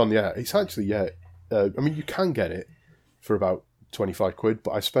if you've gone, it's actually I mean, you can get it for about £25,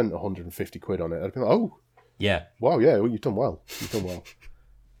 but I spent £150 on it. I'd be like, oh, Yeah. wow, yeah, well, you've done well.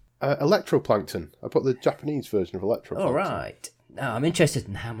 Electroplankton. I put the Japanese version of Electroplankton. All right. Now, I'm interested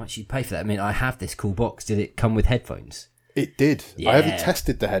in how much you pay for that. I mean, I have this cool box. Did it come with headphones? It did. Yeah. I haven't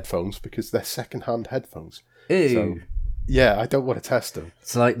tested the headphones because they're second-hand headphones. Ooh. So, yeah, I don't want to test them.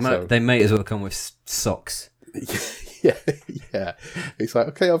 It's like they may as well come with socks. yeah. It's like,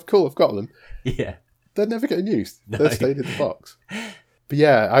 okay, I've got them. Yeah. They're never getting used. No. They're staying in the box. But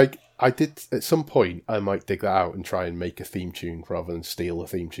yeah, I did, at some point, I might dig that out and try and make a theme tune rather than steal a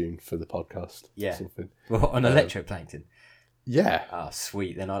theme tune for the podcast. Yeah. Or something. Well, on Electroplankton. Yeah. Oh,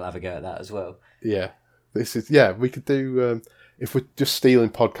 sweet. Then I'll have a go at that as well. Yeah. We could do, if we're just stealing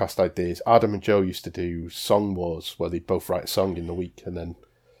podcast ideas, Adam and Joe used to do Song Wars, where they'd both write a song in the week and then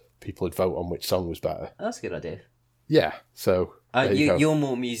people would vote on which song was better. That's a good idea. Yeah, so there you go. You're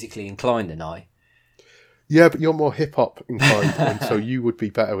more musically inclined than I. Yeah, but you're more hip-hop inclined, and so you would be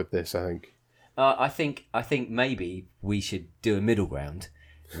better with this, I think. I think maybe we should do a middle ground,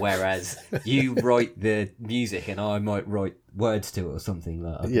 whereas you write the music and I might write words to it or something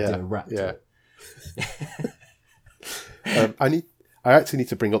like. I could do a rap to it. I actually need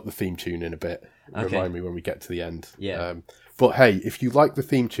to bring up the theme tune in a bit. Okay. Remind me when we get to the end. Yeah. But hey, if you like the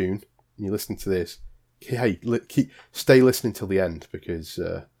theme tune and you listen to this, hey, stay listening till the end because...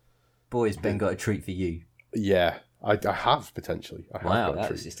 boy, has Ben got a treat for you. Yeah, I have potentially. Wow, that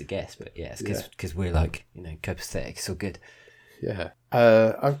was just a guess, but yeah, it's because we're like, copacetic. It's all good. Yeah.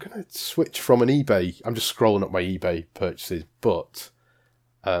 I'm going to switch from an eBay. I'm just scrolling up my eBay purchases, but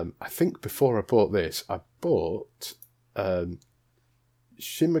I think before I bought this, I bought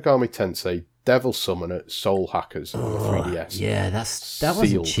Shin Megami Tensei Devil Summoner Soul Hackers on the 3DS. Yeah, that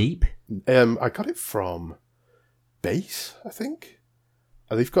wasn't cheap. I got it from Base, I think.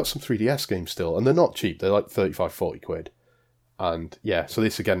 And they've got some 3DS games still, and they're not cheap. They're like 35, 40 quid. And yeah, so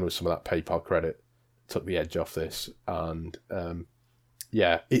this again was some of that PayPal credit. Took the edge off this. And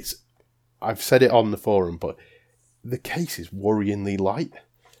yeah, I've said it on the forum, but the case is worryingly light.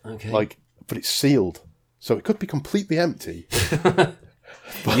 Okay. But it's sealed. So it could be completely empty.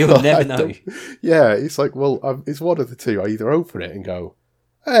 You'll never know. Yeah, it's like, well, it's one of the two. I either open it and go,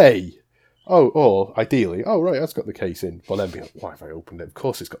 hey... Oh, or ideally, right, that's got the case in. But then be like, why have I opened it? Of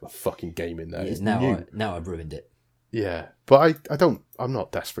course it's got the fucking game in there. Yeah, now I've ruined it. Yeah, but I'm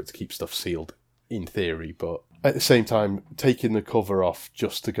not desperate to keep stuff sealed, in theory, but at the same time, taking the cover off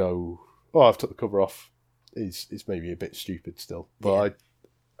just to go, I've took the cover off is maybe a bit stupid still. But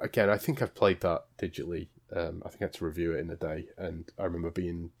I think I've played that digitally. I think I had to review it in a day, and I remember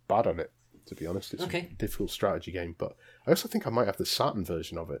being bad on it, to be honest. It's a difficult strategy game, but I also think I might have the Saturn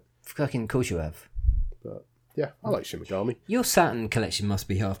version of it. Fucking course you have. But yeah, I like Shin Megami. Your Saturn collection must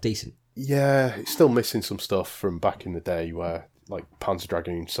be half decent. Yeah, it's still missing some stuff from back in the day where, like, Panzer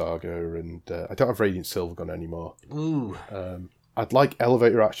Dragoon Saga, and I don't have Radiant Silvergun anymore. Ooh. I'd like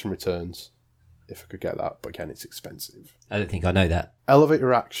Elevator Action Returns, if I could get that, but again, it's expensive. I don't think I know that.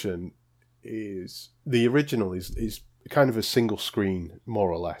 Elevator Action the original is kind of a single screen, more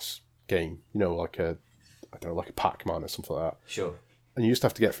or less, game. Like a Pac-Man or something like that. Sure. And you used to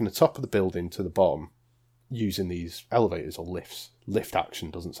have to get from the top of the building to the bottom using these elevators or lifts. Lift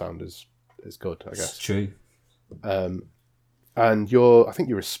action doesn't sound as good, I guess. It's true. And I think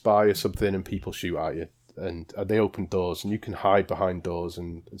you're a spy or something, and people shoot at you, and they open doors, and you can hide behind doors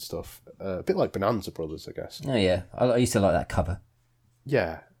and stuff. A bit like Bonanza Brothers, I guess. Oh yeah, I used to like that cover.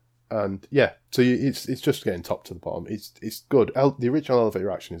 Yeah, and yeah, so it's just getting top to the bottom. It's good. The original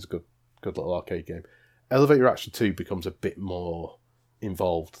Elevator Action is a good little arcade game. Elevator Action 2 becomes a bit more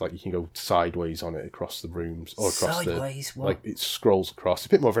involved. Like, you can go sideways on it across the rooms or across what? It scrolls across. It's a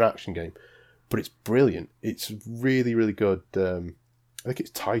bit more of an action game, but it's brilliant. It's really, really good. I think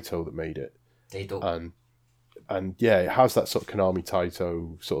it's Taito that made it. Taito. And yeah, it has that sort of Konami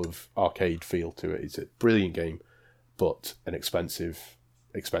Taito sort of arcade feel to it. It's a brilliant game, but an expensive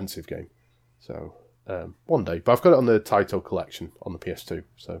game. So one day, but I've got it on the Taito collection on the PS2.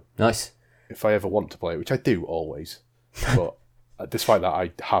 So nice. If I ever want to play it, which I do always, but despite that,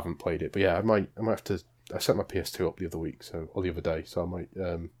 I haven't played it. But yeah, I might have to. I set my PS2 up the other day, so I might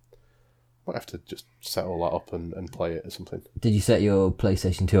have to just set all that up and play it or something. Did you set your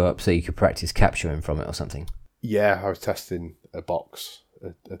PlayStation 2 up so you could practice capturing from it or something? Yeah, I was testing a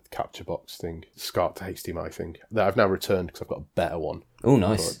capture box thing, SCART to HDMI thing that I've now returned because I've got a better one. Oh,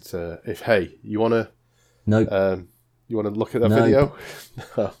 nice. But you want to? No. You want to look at that video?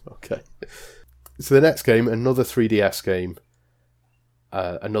 Oh, okay. So the next game, another 3DS game,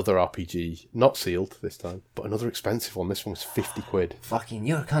 another RPG, not sealed this time, but another expensive one. This one was 50 quid. Fucking,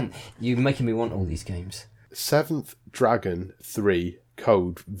 you're a cunt. You're making me want all these games. Seventh Dragon 3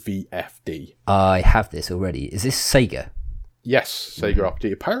 Code VFD. I have this already. Is this Sega? Yes, Sega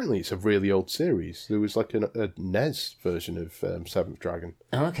RPG. Apparently it's a really old series. There was like a NES version of Seventh Dragon.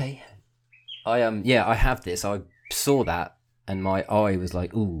 Oh, okay. I have this. I saw that and my eye was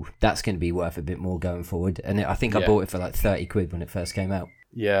like, ooh, that's going to be worth a bit more going forward. And I think I bought it for like 30 quid when it first came out.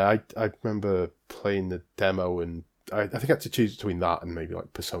 Yeah, I remember playing the demo, and I think I had to choose between that and maybe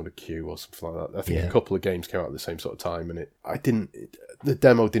like Persona Q or something like that. I think a couple of games came out at the same sort of time, and the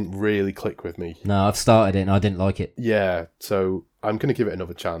demo didn't really click with me. No, I've started it and I didn't like it. Yeah, so I'm going to give it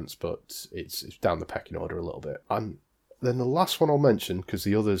another chance, but it's down the pecking order a little bit. And then the last one I'll mention, because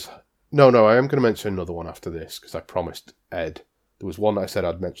the others... No, I am going to mention another one after this, because I promised Ed. There was one that I said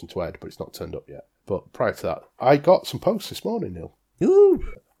I'd mention to Ed, but it's not turned up yet. But prior to that, I got some posts this morning, Neil. Ooh!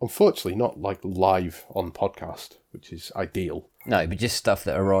 Unfortunately, not like live on podcast, which is ideal. No, but just stuff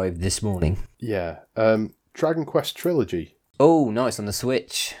that arrived this morning. Yeah. Dragon Quest Trilogy. Oh, nice, on the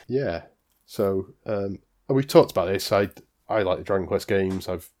Switch. Yeah. So, we've talked about this. I like the Dragon Quest games.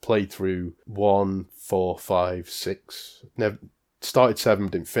 I've played through 1, 4, 5, 6. Never started 7,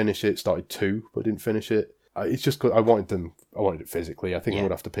 didn't finish it. Started 2, but didn't finish it. It's just 'cause I wanted it physically. I think I Yeah.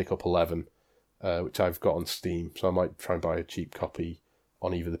 would have to pick up 11, which I've got on Steam. So I might try and buy a cheap copy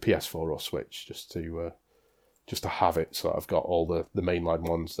on either the PS4 or Switch just to have it. So I've got all the mainline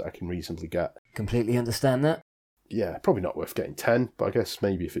ones that I can reasonably get. Completely understand that. Yeah, probably not worth getting 10, but I guess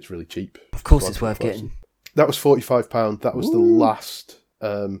maybe if it's really cheap. Of course, Well, it's worth person. getting. That was £45. That was the Ooh. last.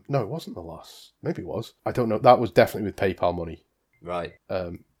 No, it wasn't the last. Maybe it was. I don't know. That was definitely with PayPal money. Right.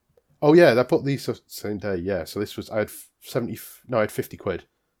 Oh yeah, I put these the same day. Yeah, so this was I had 70. No, I had 50 quid.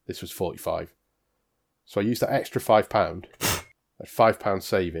 This was 45. So I used that extra £5, that £5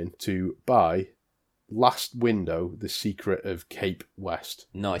 saving to buy Last Window: The Secret of Cape West.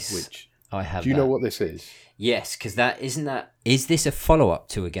 Nice. Which I have. do you know what this is? Yes, because is this a follow up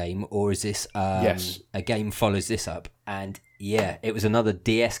to a game, or is this Yes. a game follows this up? And yeah, it was another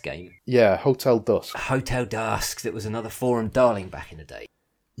DS game, Yeah, Hotel Dusk. Hotel Dusk. That was another forum darling back in the day.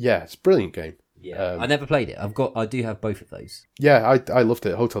 Yeah, it's a brilliant game. Yeah, I never played it. I do have both of those. Yeah, I loved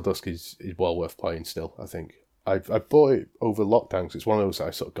it. Hotel Dusk is well worth playing still, I think. I bought it over lockdown because it's one of those that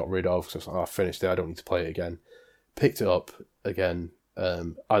I sort of got rid of because I was like, I finished it, I don't need to play it again. Picked it up again,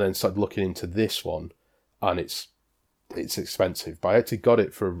 and then started looking into this one, and it's expensive. But I actually got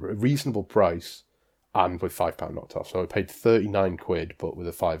it for a reasonable price and with £5 knocked off. So I paid 39 quid, but with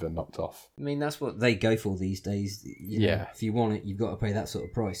a £5 knocked off. I mean, that's what they go for these days. You know, Yeah. if you want it, you've got to pay that sort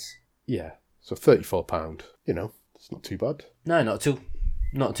of price. Yeah, so £34, it's not too bad. No, not at all.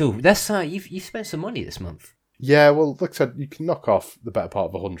 Not at all. That's you've spent some money this month, Yeah, well, like I said, you can knock off the better part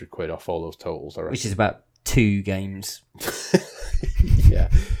of 100 quid off all those totals, I reckon. which is about 2 games.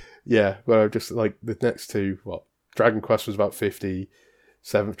 Yeah. Well, just like the next two, Dragon Quest was about 50,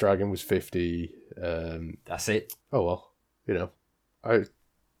 Seventh Dragon was 50. That's it. Oh well, I'll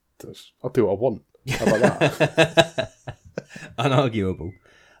do what I want. How about that? Unarguable.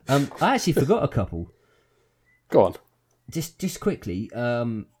 I actually forgot a couple. Go on. Just quickly.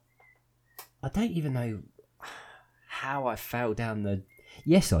 I don't even know how I fell down the.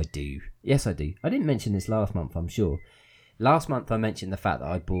 Yes, I do. I didn't mention this last month, I'm sure. Last month I mentioned the fact that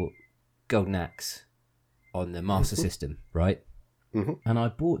I bought Golden Axe on the Master System, right? Mm-hmm. And I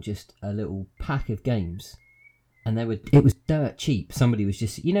bought just a little pack of games, and it was dirt cheap. Somebody was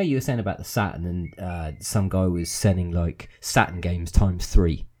just, you were saying about the Saturn, and some guy was selling like Saturn games times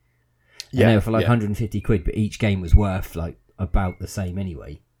 3. And they were for like 150 quid, but each game was worth like about the same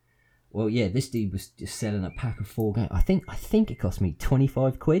anyway. Well, yeah, this dude was just selling a pack of 4 games. I think it cost me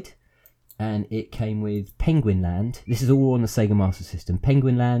 25 quid, and it came with Penguin Land. This is all on the Sega Master System.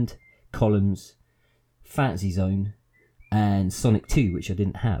 Penguin Land, Columns, Fantasy Zone, and Sonic 2, which I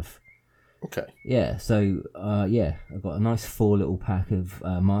didn't have. Okay. Yeah, so, I got a nice 4 little pack of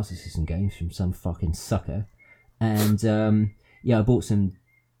Master System games from some fucking sucker. And, I bought some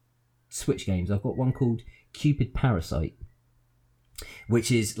Switch games. I've got one called Cupid Parasite,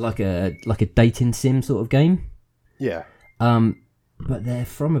 which is like a dating sim sort of game. Yeah. But they're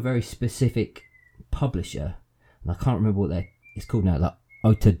from a very specific publisher, and I can't remember what it's called now, like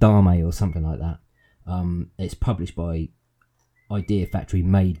Otodame or something like that. It's published by Idea Factory,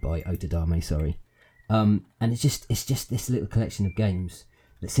 made by Otodame, sorry. And it's just this little collection of games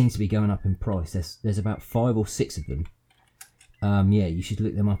that seems to be going up in price. There's about 5 or 6 of them. You should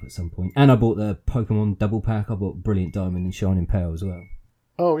look them up at some point. And I bought the Pokemon double pack. I bought Brilliant Diamond and Shining Pearl as well.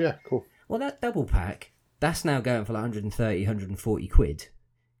 Oh yeah, cool. Well, that double pack, that's now going for like 130, 140 quid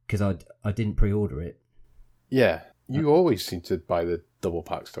because I didn't pre-order it. Yeah, you always seem to buy the double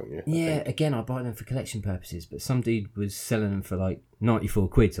packs, don't you? Yeah, again, I buy them for collection purposes, but some dude was selling them for like 94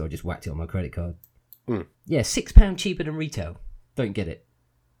 quid, so I just whacked it on my credit card. Mm. Yeah, £6 cheaper than retail. Don't get it.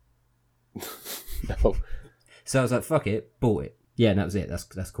 No. So I was like, fuck it, bought it. Yeah, and that was it.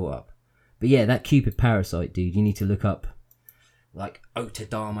 That's caught up. But yeah, that Cupid Parasite, dude, you need to look up like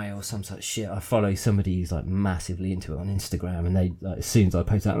Otodame or some such shit. I follow somebody who's like massively into it on Instagram, and they like as soon as I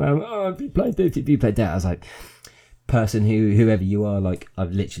post that, have you played this? Have you played that? I was like, person whoever you are, like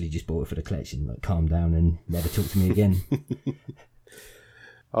I've literally just bought it for the collection. Like, calm down and never talk to me again.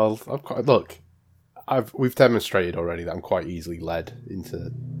 We've demonstrated already that I'm quite easily led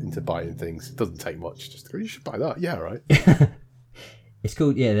into buying things. It doesn't take much. Just to go, you should buy that. Yeah, right. It's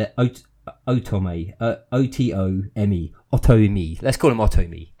called the Otome, Otome, Otome. Let's call him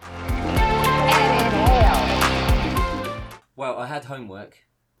Otome. Well, I had homework.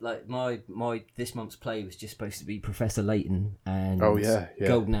 Like my this month's play was just supposed to be Professor Layton and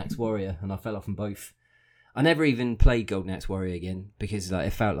Golden Axe Warrior, and I fell off on both. I never even played Golden Axe Warrior again because it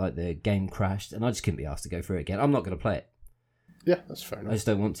felt like the game crashed, and I just couldn't be asked to go through it again. I'm not going to play it. Yeah, that's fair enough. I just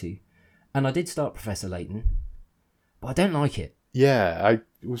don't want to. And I did start Professor Layton, but I don't like it. Yeah, I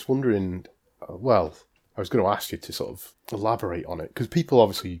was wondering. I was going to ask you to sort of elaborate on it, because people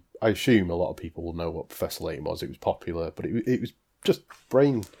obviously, I assume a lot of people will know what Professor Layton was. It was popular, but it was just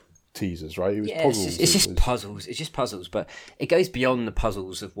brain teasers, right? It was puzzles. It's just puzzles. It's just puzzles, but it goes beyond the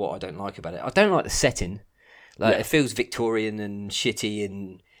puzzles of what I don't like about it. I don't like the setting. Like, it feels Victorian and shitty,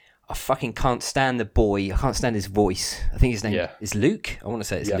 and I fucking can't stand the boy. I can't stand his voice. I think his name is Luke. I want to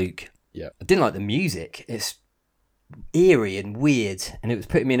say it's Luke. Yeah. I didn't like the music. It's eerie and weird, and it was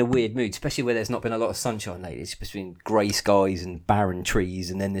putting me in a weird mood, especially where there's not been a lot of sunshine lately. It's just been grey skies and barren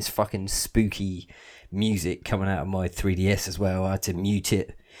trees, and then this fucking spooky music coming out of my 3DS as well. I had to mute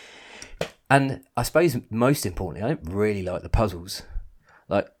it. And I suppose most importantly, I don't really like the puzzles.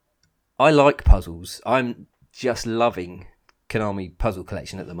 Like, I like puzzles. I'm just loving Konami Puzzle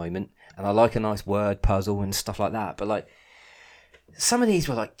Collection at the moment, and I like a nice word puzzle and stuff like that. But like, some of these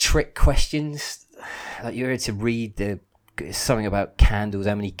were like trick questions. Like, you had to read something about candles,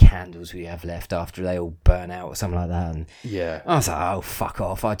 how many candles we have left after they all burn out or something like that. And I was like, oh, fuck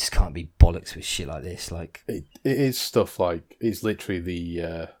off. I just can't be bollocks with shit like this. Like, it is stuff like, it's literally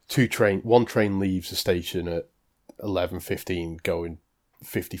the one train leaves the station at 11:15 going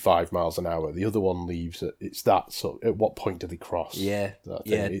 55 miles an hour. The other one leaves at what point do they cross? Yeah.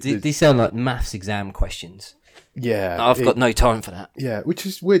 These sound like maths exam questions. Yeah. I've got no time for that. Yeah, which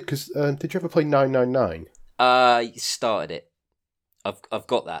is weird, because did you ever play 999? Started it. I've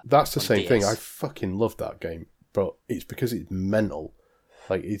got that. That's the same DS. thing. I fucking love that game, but it's because it's mental.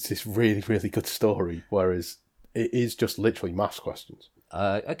 Like, it's this really, really good story, whereas it is just literally maths questions.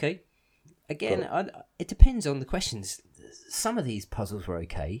 Okay. Again, it depends on the questions. Some of these puzzles were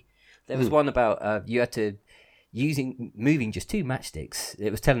okay. There was one about you had to moving just 2 matchsticks.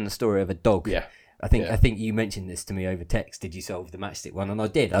 It was telling the story of a dog. Yeah. I think you mentioned this to me over text. Did you solve the matchstick one? And I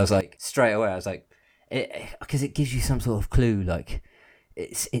did. I was like, straight away. I was like, because it gives you some sort of clue. Like,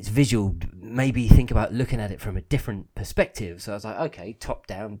 it's visual. Maybe think about looking at it from a different perspective. So I was like, okay, top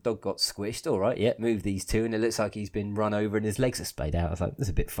down, dog got squished. All right, yeah, move these 2, and it looks like he's been run over and his legs are splayed out. I was like, that's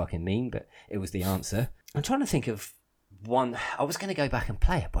a bit fucking mean, but it was the answer. I'm trying to think of one. I was going to go back and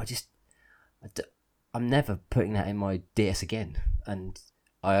play it, but I'm never putting that in my DS again. And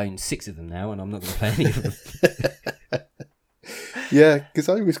I own 6 of them now, and I'm not going to play any of them. Yeah, because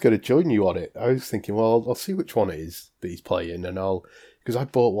I was going to join you on it. I was thinking, well, I'll see which one it is that he's playing, and because I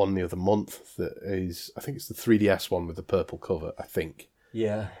bought one the other month that is, I think it's the 3DS one with the purple cover, I think.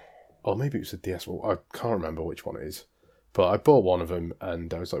 Yeah. Or maybe it was the DS one. I can't remember which one it is. But I bought one of them,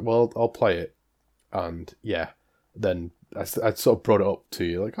 and I was like, well, I'll play it. And yeah, then I sort of brought it up to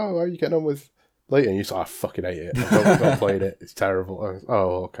you, like, oh, how are you getting on with Layton? And you said, I fucking hate it. I've not played it. It's terrible.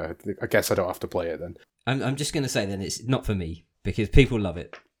 Oh, okay. I guess I don't have to play it then. I'm just going to say then it's not for me, because people love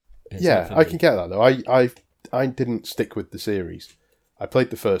it. I can get that though. I didn't stick with the series. I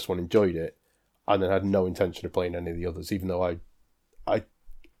played the first one, enjoyed it, and then had no intention of playing any of the others, even though I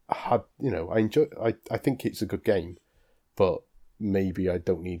had, I think it's a good game, but maybe I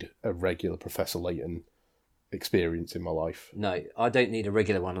don't need a regular Professor Layton experience in my life. No, I don't need a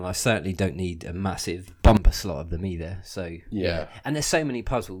regular one, and I certainly don't need a massive bumper slot of them either. So yeah. And there's so many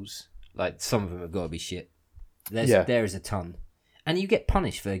puzzles, like some of them have got to be shit. There is a ton, and you get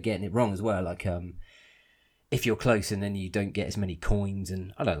punished for getting it wrong as well. Like if you're close and then you don't get as many coins,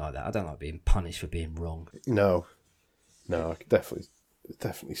 and I don't like that. I don't like being punished for being wrong. No, I could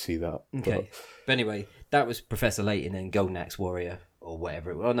definitely see that. Okay, but anyway, that was Professor Layton and Golden Axe Warrior or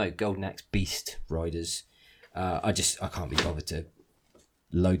whatever. Well, no, Golden Axe Beast Riders. I can't be bothered to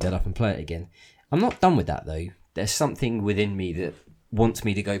load that up and play it again. I'm not done with that though. There's something within me that wants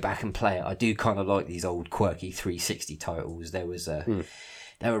me to go back and play it. I do kind of like these old quirky 360 titles. They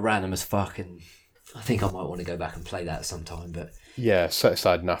were random as fuck, and I think I might want to go back and play that sometime. But yeah, set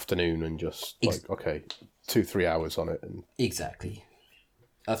aside an afternoon and just 2-3 hours on it. And exactly.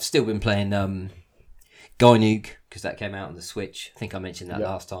 I've still been playing Gynook, because that came out on the Switch. I think I mentioned that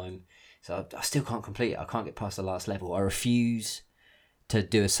last time. So I still can't complete it. I can't get past the last level. I refuse to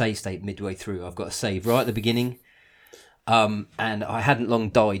do a save state midway through. I've got to save right at the beginning. And I hadn't long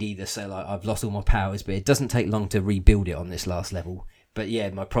died either, so like I've lost all my powers, but it doesn't take long to rebuild it on this last level. But yeah,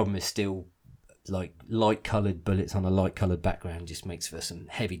 my problem is still like light-coloured bullets on a light-coloured background just makes for some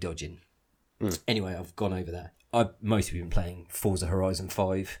heavy dodging. Anyway, I've gone over that. I've mostly been playing Forza Horizon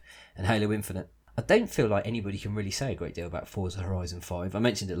 5 and Halo Infinite. I don't feel like anybody can really say a great deal about Forza Horizon 5. I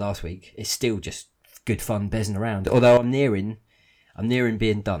mentioned it last week. It's still just good fun bezzing around. Although I'm nearing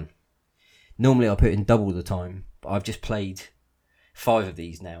being done. Normally I put in double the time, but I've just played 5 of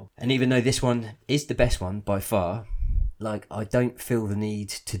these now. And even though this one is the best one by far, like I don't feel the need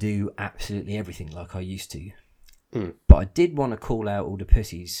to do absolutely everything like I used to. But I did want to call out all the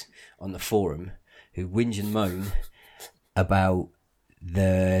pussies on the forum who whinge and moan about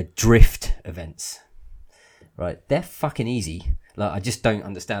the drift events. Right, they're fucking easy. Like, I just don't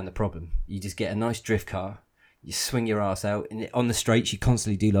understand the problem. You just get a nice drift car, you swing your ass out, and on the straights you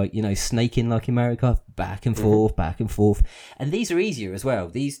constantly do, like, you know, snaking like in Mario Kart, back and forth. And these are easier as well.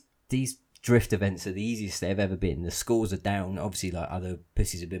 These drift events are the easiest they've ever been. The scores are down. Obviously, like, other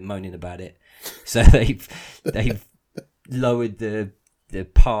pussies have been moaning about it, so they've lowered the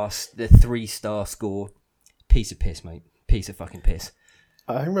 3-star score. Piece of piss, mate. Piece of fucking piss.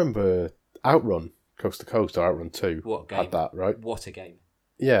 I remember Outrun, Coast to Coast, or Outrun 2 What game? had that, right? What a game.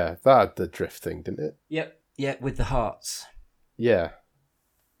 Yeah, that had the drift thing, didn't it? Yep. Yeah, with the hearts. Yeah.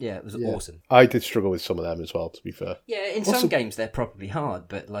 Yeah, it was awesome. I did struggle with some of them as well, to be fair. Yeah, in some games they're probably hard,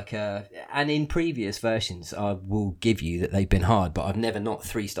 but like, and in previous versions, I will give you that they've been hard, but I've never not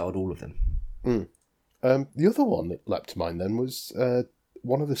 3-starred all of them. The other one that leapt to mind then was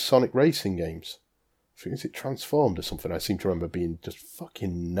one of the Sonic racing games. I think it Transformed or something. I seem to remember being just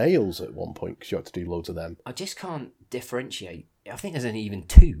fucking nails at one point because you had to do loads of them. I just can't differentiate. I think there's only even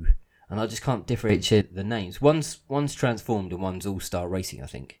 2, and I just can't differentiate the names. One's Transformed and one's All-Star Racing, I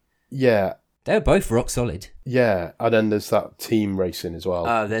think. Yeah. They're both rock solid. Yeah, and then there's that team racing as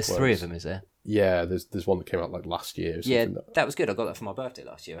well. There's 3 of them, is there? Yeah, there's one that came out like last year or Yeah, something. that was good. I got that for my birthday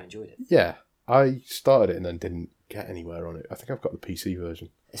last year. I enjoyed it. Yeah, I started it and then didn't get anywhere on it. I think I've got the PC version.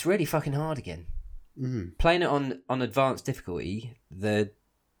 It's really fucking hard again. Playing it on advanced difficulty,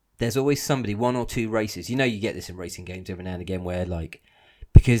 there's always somebody, 1 or 2 races. You know, you get this in racing games every now and again where, like,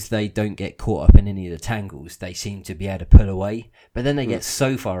 because they don't get caught up in any of the tangles, they seem to be able to pull away. But then they get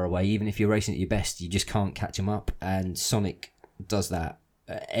so far away, even if you're racing at your best, you just can't catch them up. And Sonic does that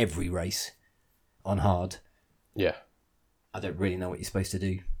at every race on hard. Yeah. I don't really know what you're supposed to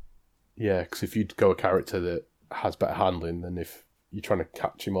do. Yeah, because if you go a character that has better handling than if you're trying to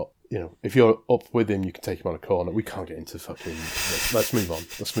catch him up, you know, if you're up with him, you can take him on a corner. We can't get into fucking... Let's move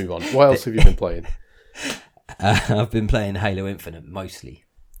on. What else have you been playing? I've been playing Halo Infinite mostly.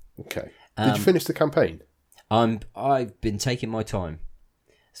 Okay. Did you finish the campaign? I've been taking my time.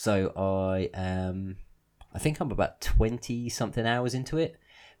 So I think I'm about 20 something hours into it.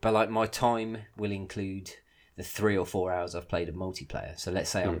 But like, my time will include the 3 or 4 hours I've played of multiplayer. So let's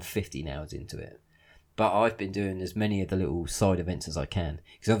say I'm 15 hours into it. But I've been doing as many of the little side events as I can,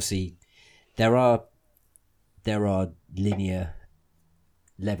 because obviously there are linear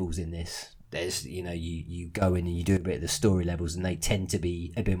levels in this. There's, you know, you go in and you do a bit of the story levels, and they tend to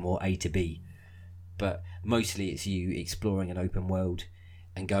be a bit more A to B. But mostly it's you exploring an open world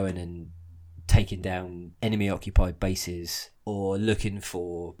and going and taking down enemy occupied bases, or looking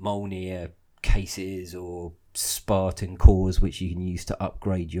for Mjolnir cases or Spartan cores which you can use to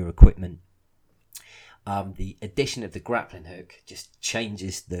upgrade your equipment. The addition of the grappling hook just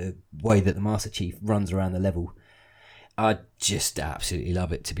changes the way that the Master Chief runs around the level. I just absolutely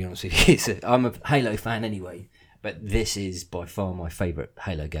love it, to be honest with you. I'm a Halo fan anyway, but this is by far my favourite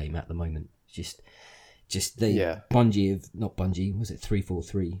Halo game at the moment. Just Bungie, not Bungie, was it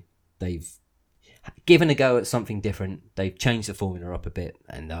 343? They've given a go at something different. They've changed the formula up a bit,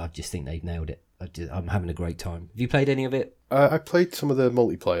 and I just think they've nailed it. I'm having a great time. Have you played any of it? I played some of the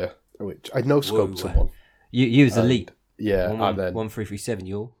multiplayer, which I no-scoped someone. You was elite. Yeah, and then 1337,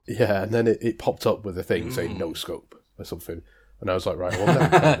 you're. Yeah, and then it popped up with a thing saying no scope or something, and I was like, right, well, I'm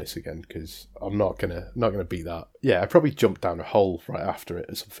never playing this again because I'm not gonna beat that. Yeah, I probably jumped down a hole right after it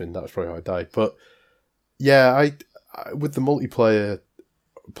or something. That was probably how I died. But yeah, I with the multiplayer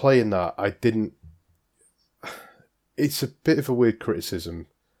playing that, I didn't. It's a bit of a weird criticism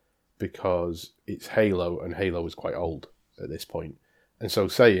because it's Halo, and Halo is quite old at this point. And so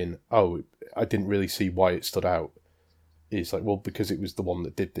saying, oh, I didn't really see why it stood out, is like, well, because it was the one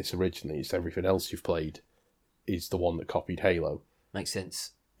that did this originally. It's everything else you've played is the one that copied Halo. Makes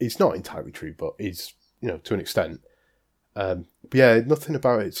sense. It's not entirely true, but is, you know, to an extent. But yeah, nothing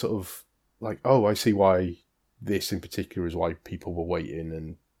about it sort of like, oh, I see why this in particular is why people were waiting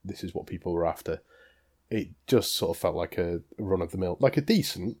and this is what people were after. It just sort of felt like a run-of-the-mill, like a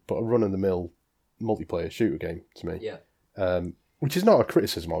decent, but a run-of-the-mill multiplayer shooter game to me. Yeah. Which is not a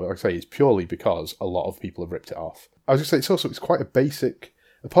criticism of it, like I say, it's purely because a lot of people have ripped it off. I was going to say, it's quite a basic,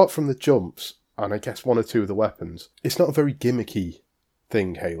 apart from the jumps, and I guess 1 or 2 of the weapons, it's not a very gimmicky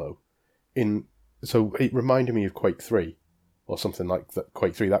thing, Halo. So it reminded me of Quake 3, or something like that.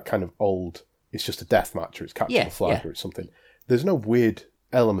 Quake 3, that kind of old, it's just a deathmatch, or it's capture the flag, or it's something. There's no weird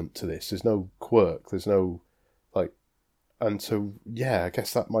element to this, there's no quirk, there's no, like, and so, yeah, I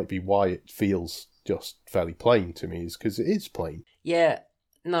guess that might be why it feels just fairly plain to me, is because it is plain. Yeah,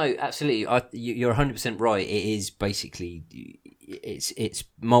 No, absolutely. You're 100% right. It is basically it's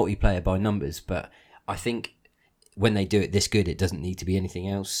multiplayer by numbers, but I think when they do it this good, it doesn't need to be anything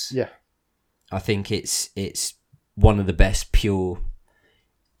else. Yeah. I think it's one of the best pure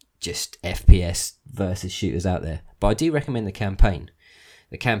just FPS versus shooters out there. But I do recommend the campaign.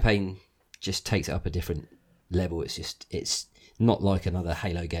 The campaign just takes it up a different level. It's not like another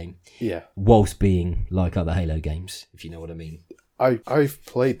Halo game. Yeah. Whilst being like other Halo games, if you know what I mean. I've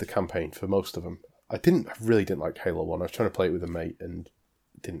played the campaign for most of them. I really didn't like Halo 1. I was trying to play it with a mate and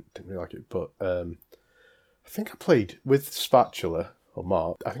didn't really like it. But I think I played with Spatula or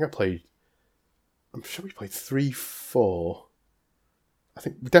Mark. I'm sure we played 3, 4. I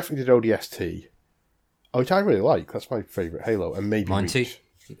think we definitely did ODST, which I really like. That's my favourite Halo, and maybe mine Reach.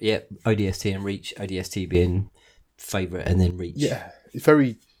 too. Yeah, ODST and Reach. ODST being favourite, and then Reach. Yeah, it's a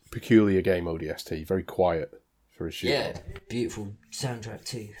very peculiar game. ODST, very quiet for a shooter. Yeah, beautiful soundtrack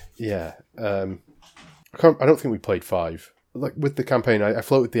too. Yeah, I don't think we played 5. Like with the campaign, I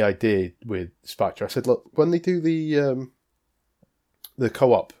floated the idea with Spatula. I said, look, when they do the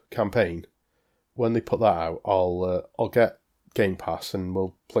co-op campaign, when they put that out, I'll get Game Pass and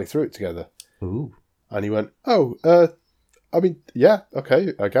we'll play through it together. Ooh. And he went, oh, I mean, yeah,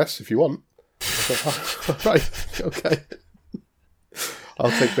 okay, I guess if you want. I said, oh, right, okay.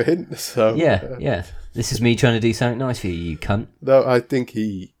 I'll take the hint. So yeah. This is me trying to do something nice for you, you cunt. No, I think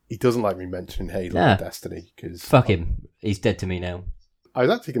he doesn't like me mentioning Halo and Destiny because fuck him. He's dead to me now. I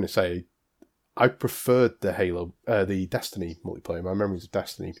was actually going to say I preferred the Destiny multiplayer. My memories of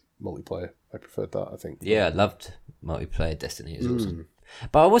Destiny multiplayer. I preferred that, I think. Yeah, I loved multiplayer Destiny. It was awesome.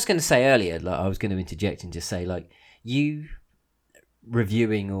 But I was going to say earlier, like I was going to interject and just say, like, you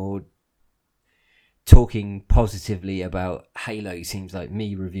reviewing or talking positively about Halo seems like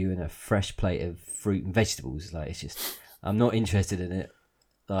me reviewing a fresh plate of fruit and vegetables. Like, it's just, I'm not interested in it.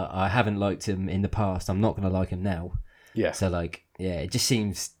 I haven't liked him in the past. I'm not going to like him now. Yeah. So, like, yeah, it just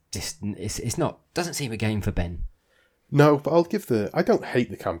seems it's not, doesn't seem a game for Ben. No, but I don't hate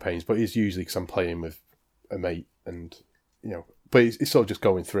the campaigns, but it's usually because I'm playing with a mate and, but it's sort of just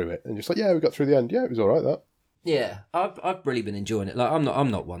going through it and just like, yeah, we got through the end. Yeah, it was all right, that. Yeah, I've really been enjoying it. Like,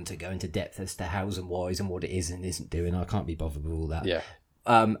 I'm not one to go into depth as to hows and whys and what it is and isn't doing. I can't be bothered with all that. Yeah.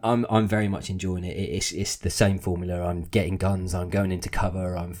 I'm very much enjoying it. It's the same formula. I'm getting guns. I'm going into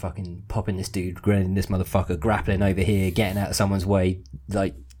cover. I'm fucking popping this dude, grenading this motherfucker, grappling over here, getting out of someone's way,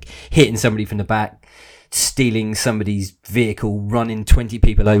 like hitting somebody from the back, stealing somebody's vehicle, running 20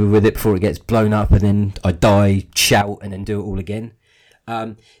 people over with it before it gets blown up, and then I die, shout, and then do it all again.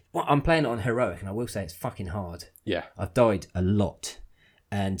 Well, I'm playing it on heroic, and I will say it's fucking hard. Yeah. I've died a lot,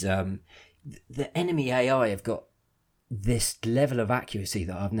 and the enemy AI have got this level of accuracy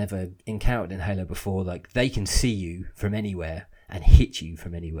that I've never encountered in Halo before. Like, they can see you from anywhere and hit you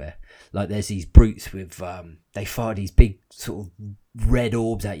from anywhere. Like, there's these brutes with they fire these big sort of red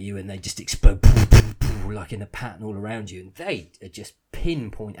orbs at you and they just explode like in a pattern all around you, and they are just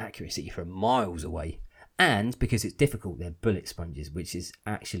pinpoint accuracy from miles away. And because it's difficult, they're bullet sponges, which is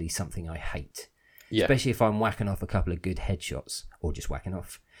actually something I hate. Yeah. Especially if I'm whacking off a couple of good headshots or just whacking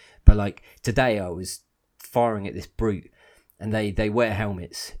off. But like today I was firing at this brute and they wear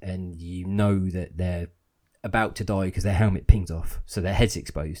helmets, and you know that they're about to die because their helmet pings off, so their head's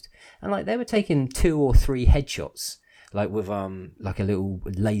exposed. And like they were taking 2 or 3 headshots, like with like a little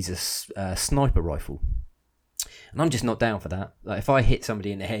laser sniper rifle. And I'm just not down for that. Like, if I hit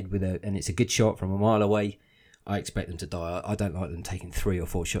somebody in the head and it's a good shot from a mile away, I expect them to die. I don't like them taking 3 or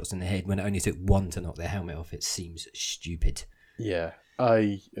 4 shots in the head when it only took 1 to knock their helmet off. It seems stupid. Yeah,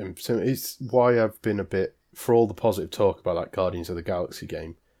 I am. So it's why I've been a bit, for all the positive talk about that Guardians of the Galaxy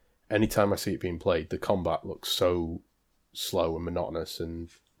game, anytime I see it being played, the combat looks so slow and monotonous and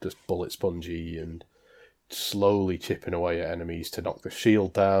just bullet spongy and slowly chipping away at enemies to knock the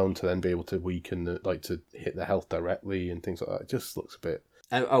shield down, to then be able to weaken to hit the health directly and things like that. It just looks a bit.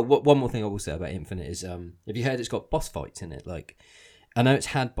 One more thing I will say about Infinite is, have you heard it's got boss fights in it? Like, I know it's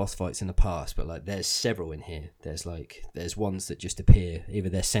had boss fights in the past, but like there's several in here. There's ones that just appear, either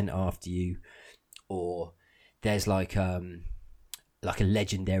they're sent after you, or there's like a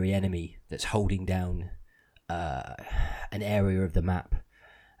legendary enemy that's holding down an area of the map,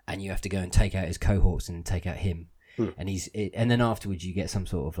 and you have to go and take out his cohorts and take out him. And and then afterwards you get some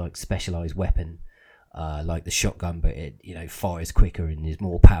sort of like specialized weapon, like the shotgun, but it fires quicker and is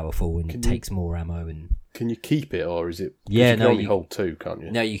more powerful and takes more ammo. And can you keep it, or is it? Yeah, you can only hold 2, can't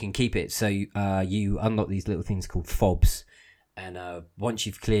you? No, you can keep it. So you unlock these little things called fobs, and once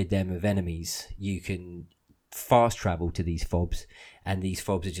you've cleared them of enemies, you can fast travel to these fobs, and these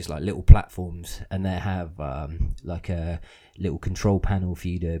fobs are just like little platforms, and they have like a little control panel for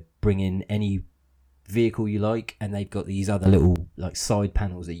you to bring in any vehicle you like, and they've got these other little like side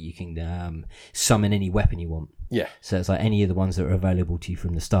panels that you can summon any weapon you want. Yeah. So it's like any of the ones that are available to you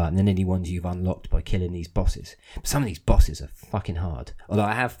from the start, and then any ones you've unlocked by killing these bosses. But some of these bosses are fucking hard. Although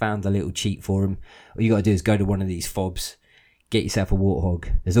I have found a little cheat for them. All you got to do is go to one of these fobs, get yourself a warthog.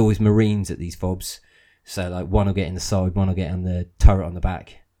 There's always marines at these fobs, so like one will get in the side, one will get on the turret on the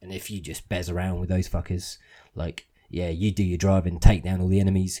back, and if you just bez around with those fuckers, like yeah, you do your driving, take down all the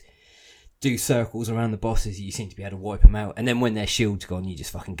enemies, do circles around the bosses, you seem to be able to wipe them out, and then when their shield's gone, you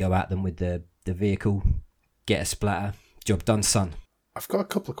just fucking go at them with the vehicle, get a splatter, job done, son. I've got a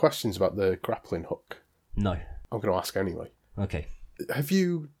couple of questions about the grappling hook. No. I'm going to ask anyway. Okay. Have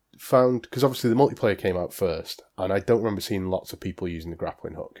you found, because obviously the multiplayer came out first, and I don't remember seeing lots of people using the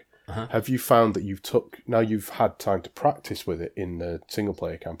grappling hook. Uh-huh. Have you found that now you've had time to practice with it in the single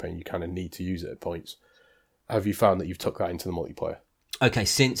player campaign, you kind of need to use it at points. Have you found that you've took that into the multiplayer? Okay,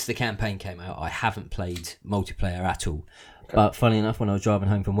 since the campaign came out, I haven't played multiplayer at all. Okay. But funnily enough, when I was driving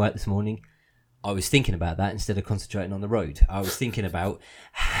home from work this morning, I was thinking about that instead of concentrating on the road. I was thinking about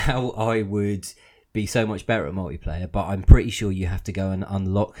how I would be so much better at multiplayer, but I'm pretty sure you have to go and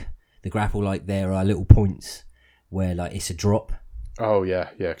unlock the grapple. Like there are little points where like it's a drop. Oh yeah,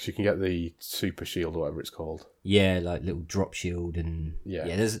 because you can get the super shield or whatever it's called. Yeah, like little drop shield, and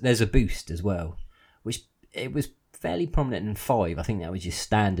yeah, there's a boost as well, which it was fairly prominent in 5. I think that was your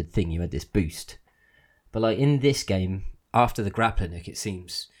standard thing. You had this boost, but like in this game, after the grappling hook, it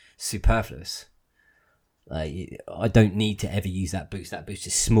seems superfluous. Like I don't need to ever use that boost. That boost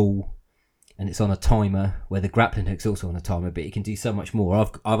is small, and it's on a timer. Where the grappling hook's also on a timer, but it can do so much more.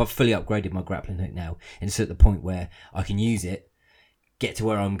 I've fully upgraded my grappling hook now, and it's at the point where I can use it, get to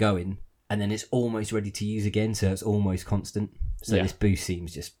where I'm going, and then it's almost ready to use again. So it's almost constant. So this boost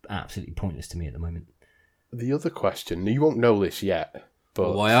seems just absolutely pointless to me at the moment. The other question, you won't know this yet, but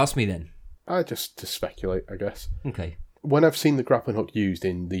well, why ask me then? I just to speculate, I guess. Okay. When I've seen the grappling hook used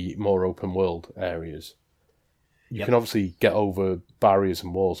in the more open world areas, you can obviously get over barriers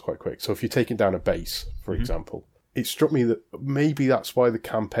and walls quite quick. So if you're taking down a base, for example, it struck me that maybe that's why the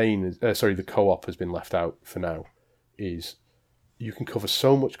the co-op has been left out for now, is you can cover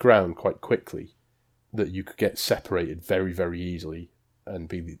so much ground quite quickly that you could get separated very, very easily and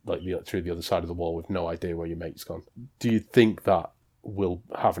be like through the other side of the wall with no idea where your mate's gone. Do you think that will,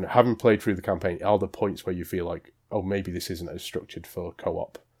 having played through the campaign, are there points where you feel like, oh, maybe this isn't as structured for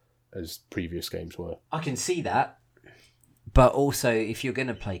co-op as previous games were? I can see that. But also, if you're going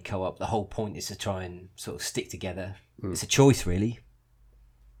to play co-op, the whole point is to try and sort of stick together. It's a choice, really.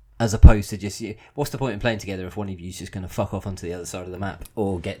 As opposed to just, what's the point in playing together if one of you is just going to fuck off onto the other side of the map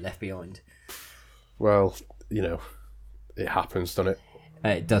or get left behind? Well, it happens, doesn't it?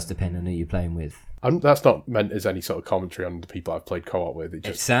 It does depend on who you're playing with. That's not meant as any sort of commentary on the people I've played co-op with.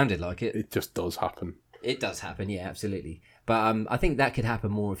 It sounded like it. It just does happen. It does happen, yeah, absolutely. But I think that could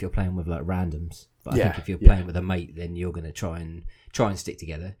happen more if you're playing with like randoms. But I think if you're playing with a mate, then you're going to try and stick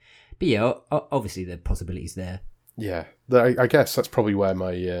together. But yeah, obviously the possibilities there. Yeah, I guess that's probably where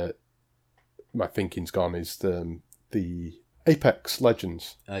my my thinking's gone, is the Apex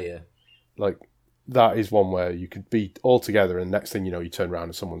Legends. Oh yeah, like that is one where you could be all together, and next thing you know, you turn around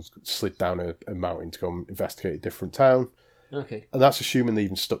and someone's slid down a mountain to go and investigate a different town. Okay, and that's assuming they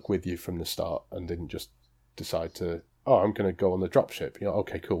even stuck with you from the start and didn't just decide to, I'm going to go on the dropship.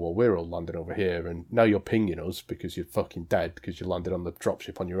 Okay, cool. Well, we're all landing over here, and now you're pinging us because you're fucking dead because you landed on the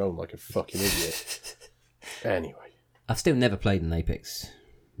dropship on your own like a fucking idiot. Anyway, I've still never played an Apex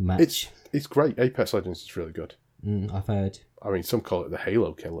match. It's great. Apex Legends is really good. I've heard. I mean, some call it the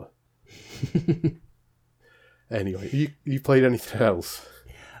Halo killer. Anyway, you played anything else?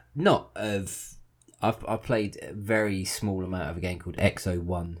 I've played a very small amount of a game called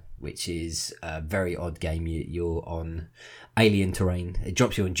XO1, which is a very odd game. You're on alien terrain. It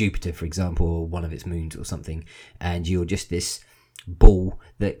drops you on Jupiter, for example, or one of its moons or something, and you're just this ball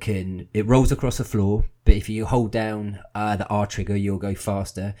that it rolls across the floor, but if you hold down the R trigger, you'll go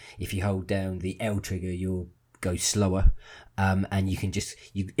faster. If you hold down the L trigger, you'll go slower. And you can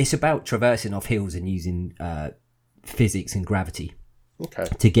it's about traversing off hills and using physics and gravity. Okay.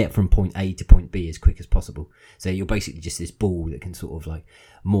 To get from point A to point B as quick as possible. So you're basically just this ball that can sort of like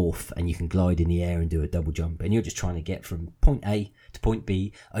morph, and you can glide in the air and do a double jump, and you're just trying to get from point A to point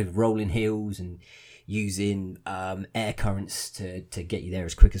B over rolling hills and using air currents to get you there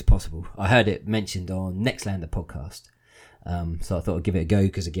as quick as possible. I heard it mentioned on Nextlander podcast, so I thought I'd give it a go,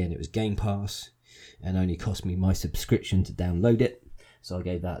 because again, it was Game Pass and only cost me my subscription to download it, so I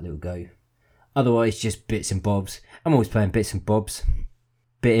gave that a little go. Otherwise, just bits and bobs. I'm always playing bits and bobs.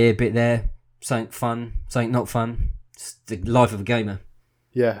 Bit here, bit there. Something fun, something not fun. It's the life of a gamer.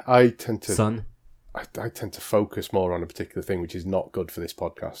 Yeah, I tend to... Son. I tend to focus more on a particular thing, which is not good for this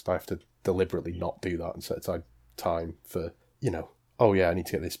podcast. I have to deliberately not do that and set aside time for, oh yeah, I need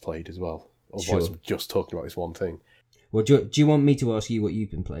to get this played as well. Otherwise, I'm just talking about this one thing. Well, do you want me to ask you what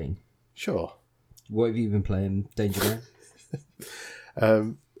you've been playing? Sure. What have you been playing, Danger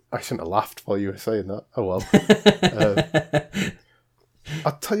Man? I shouldn't have laughed while you were saying that. Oh well.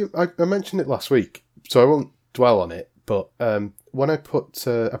 I'll tell you, I mentioned it last week, so I won't dwell on it. But when I put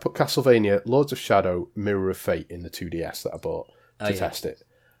Castlevania, Lords of Shadow, Mirror of Fate in the 2DS that I bought to test it,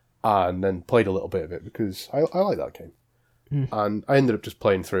 and then played a little bit of it because I like that game, and I ended up just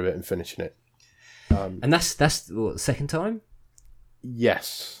playing through it and finishing it. And that's what, the second time?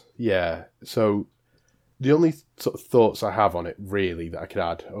 Yes, yeah. So the only sort of thoughts I have on it, really, that I could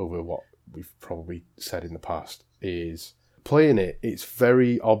add over what we've probably said in the past is playing it. It's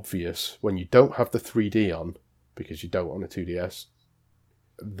very obvious when you don't have the 3D on, because you don't on a 2DS,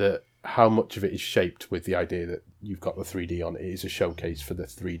 that how much of it is shaped with the idea that you've got the 3D on. It is a showcase for the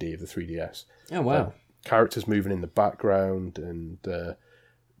 3D of the 3DS. Oh, wow. Characters moving in the background and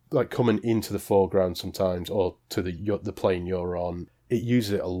like coming into the foreground sometimes, or to the plane you're on. It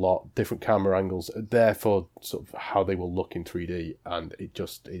uses it a lot, different camera angles, therefore sort of how they will look in 3D, and it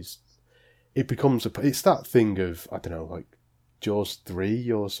just is... It becomes it's that thing of, I don't know, like Jaws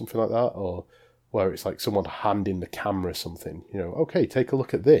 3 or something like that, or where it's like someone handing the camera something, okay, take a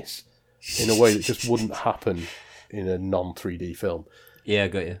look at this, in a way that just wouldn't happen in a non-3D film. Yeah, I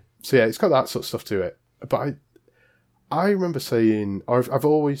got you. So yeah, it's got that sort of stuff to it. But I remember saying, or I've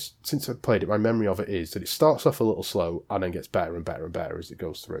always, since I've played it, my memory of it is that it starts off a little slow and then gets better and better and better as it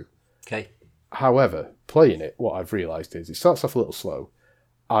goes through. Okay. However, playing it, what I've realised is it starts off a little slow,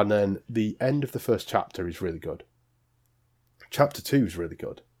 and then the end of the first chapter is really good. Chapter 2 is really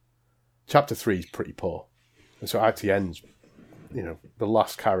good. Chapter 3 is pretty poor. And so it actually ends, the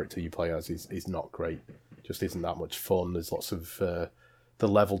last character you play as is not great. Just isn't that much fun. There's lots of... the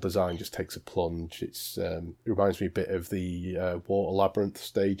level design just takes a plunge. It reminds me a bit of the Water Labyrinth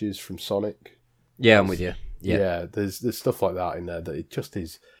stages from Sonic. Yeah, I'm with you. Yeah, there's stuff like that in there that it just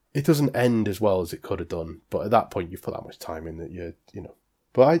is... It doesn't end as well as it could have done, but at that point you've put that much time in that you.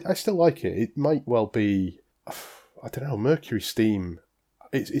 But I still like it. It might well be... I don't know, Mercury Steam...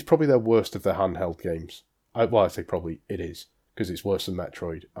 It's probably their worst of their handheld games. I say probably it is, because it's worse than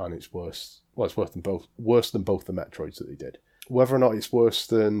Metroid, and it's worse than both the Metroids that they did. Whether or not it's worse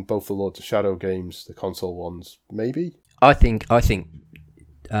than both the Lords of Shadow games, the console ones, maybe. I think. What's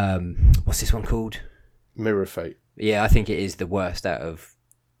this one called? Mirror of Fate. Yeah, I think it is the worst out of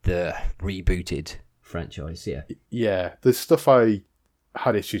the rebooted franchise. Yeah. Yeah, there's stuff I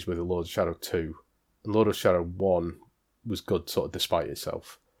had issues with in Lords of Shadow 2, and Lord of Shadow 1 was good, sort of despite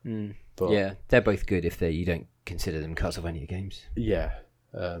itself. But, yeah, they're both good if you don't consider them Castlevania games. Yeah.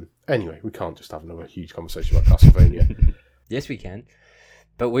 Anyway, we can't just have another huge conversation about Castlevania. Yes, we can,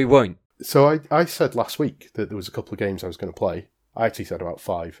 but we won't. So I said last week that there was a couple of games I was going to play. I actually said about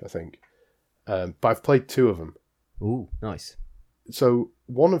 5, I think. But I've played 2 of them. Ooh, nice. So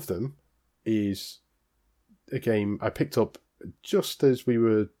one of them is a game I picked up just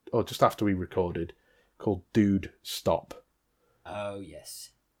after we recorded, called Dude Stop. Oh, yes.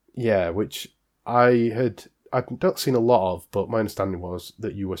 Yeah, which I'd not seen a lot of, but my understanding was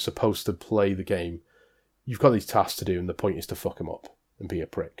that you were supposed to play the game. You've got these tasks to do, and the point is to fuck them up and be a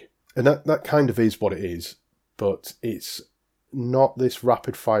prick. And that kind of is what it is, but it's not this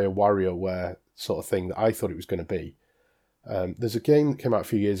rapid-fire WarioWare sort of thing that I thought it was going to be. There's a game that came out a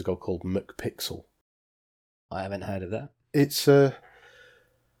few years ago called McPixel. I haven't heard of that. It's a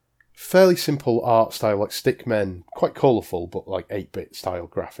fairly simple art style, like Stickmen, quite colourful, but like 8-bit style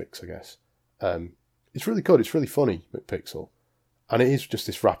graphics, I guess. It's really good, it's really funny, McPixel. And it is just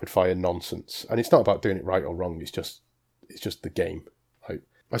this rapid-fire nonsense. And it's not about doing it right or wrong, it's just the game.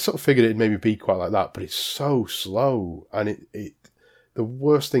 I sort of figured it'd maybe be quite like that, but it's so slow. And the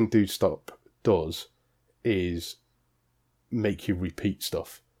worst thing Dude Stop does is make you repeat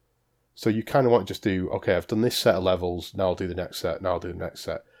stuff. So you kind of want to just do, okay, I've done this set of levels, now I'll do the next set, now I'll do the next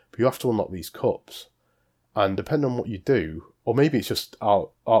set. But you have to unlock these cups. And depending on what you do, or maybe it's just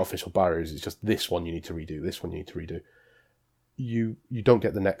artificial barriers, it's just this one you need to redo, this one you need to redo. You don't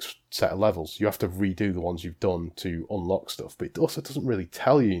get the next set of levels. You have to redo the ones you've done to unlock stuff. But it also doesn't really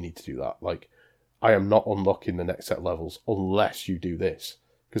tell you need to do that. Like, I am not unlocking the next set of levels unless you do this.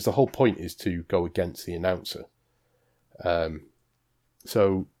 Because the whole point is to go against the announcer.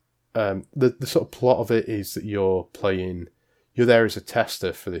 So the sort of plot of it is that you're there as a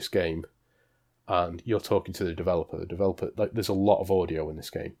tester for this game. and you're talking to the developer. The developer, like, there's a lot of audio in this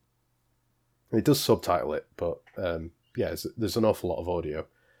game. It does subtitle it, but there's an awful lot of audio.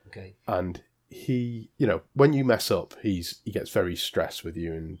 Okay. And he, when you mess up, he gets very stressed with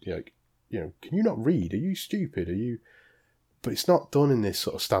you, and can you not read? Are you stupid? Are you? But it's not done in this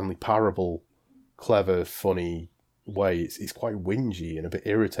sort of Stanley Parable, clever, funny way. It's quite whingy and a bit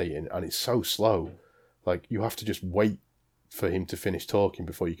irritating, and it's so slow. Like, you have to just wait for him to finish talking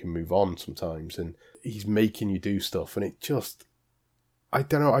before you can move on sometimes, and he's making you do stuff, and it just, I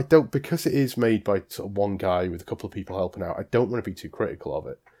don't know, because it is made by sort of one guy with a couple of people helping out, I don't want to be too critical of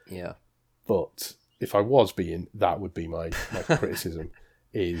it. Yeah. But if I was being, that would be my criticism,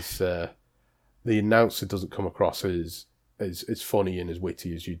 is the announcer doesn't come across as funny and as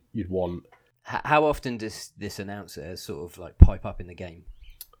witty as you'd want. How often does this announcer sort of like pipe up in the game?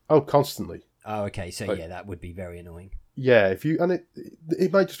 Oh, constantly. Oh, okay. So that would be very annoying. Yeah,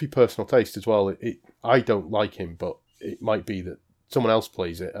 it might just be personal taste as well. I don't like him, but it might be that someone else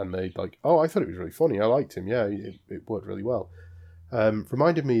plays it and they like, oh, I thought it was really funny. I liked him. Yeah, it worked really well.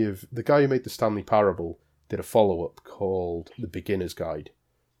 Reminded me of the guy who made the Stanley Parable. Did a follow-up called The Beginner's Guide,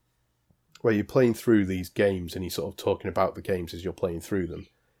 where you're playing through these games and he's sort of talking about the games as you're playing through them.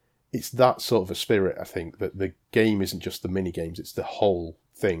 It's that sort of a spirit, I think, that the game isn't just the mini games, it's the whole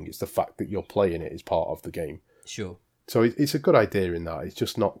thing. It's the fact that you're playing it is part of the game. Sure. So it's a good idea in that. It's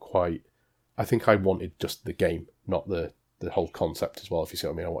just not quite... I think I wanted just the game, not the whole concept as well, if you see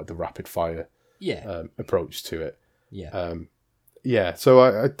what I mean. I wanted the rapid fire approach to it. Yeah. So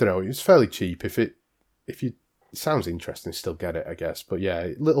I don't know, it's fairly cheap. If it sounds interesting, still get it, I guess. But yeah,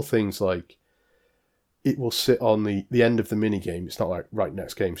 little things like it will sit on the end of the mini game. It's not like right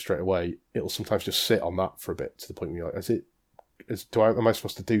next game straight away. It'll sometimes just sit on that for a bit to the point where you're like, am I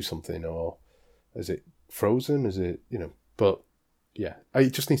supposed to do something, or is it frozen? Is it, but yeah,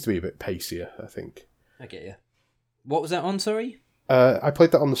 it just needs to be a bit pacier, I think. I get you. What was that on, sorry? I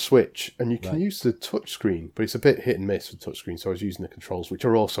played that on the Switch, and you can use the touchscreen, but it's a bit hit and miss with touchscreen, so I was using the controls, which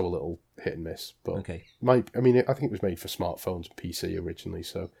are also a little hit and miss. But okay. I think it was made for smartphones and PC originally,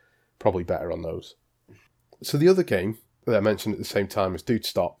 so probably better on those. So the other game that I mentioned at the same time as Dude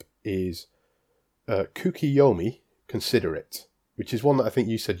Stop is Kukiyomi Consider It, which is one that I think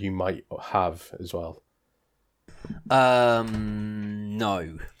you said you might have as well.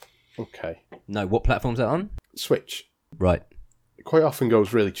 No. Okay. No, what platform's that on? Switch. Right. It quite often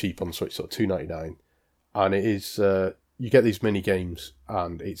goes really cheap on the Switch, sort of $2.99, and it is you get these mini games,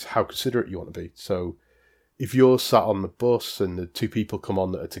 and it's how considerate you want to be. So if you're sat on the bus and the two people come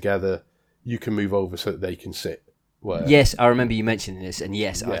on that are together, you can move over so that they can sit. Yes, I remember you mentioning this, and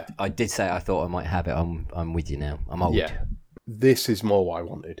yes, yeah. I did say I thought I might have it. I'm with you now. I'm old. Yeah, this is more what I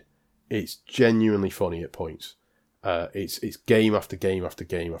wanted. It's genuinely funny at points. It's game after game after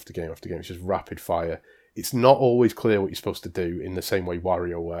game after game after game. It's just rapid fire. It's not always clear what you're supposed to do in the same way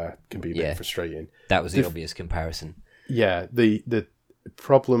WarioWare can be a bit frustrating. That was the obvious comparison. Yeah, the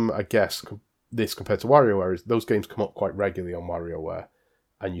problem, I guess, this compared to WarioWare is those games come up quite regularly on WarioWare,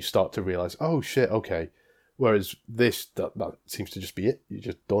 and you start to realise, oh shit, okay. Whereas this, that seems to just be it. You're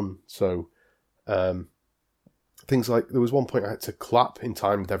just done. So things like, there was one point I had to clap in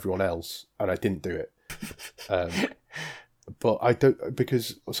time with everyone else, and I didn't do it. But I don't,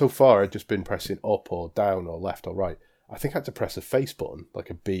 because so far I've just been pressing up or down or left or right. I think I had to press a face button, like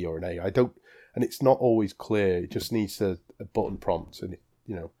a B or an A. And it's not always clear. It just needs a button prompt, and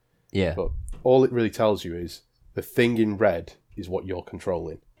Yeah. But all it really tells you is the thing in red is what you're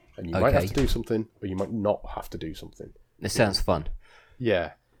controlling, and you might have to do something, or you might not have to do something. This sounds fun.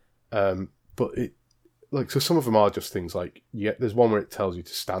 Yeah, but so some of them are just things like there's one where it tells you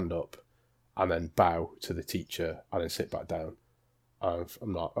to stand up and then bow to the teacher and then sit back down. I'm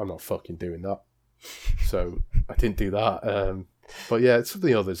not fucking doing that. So I didn't do that. But yeah, some of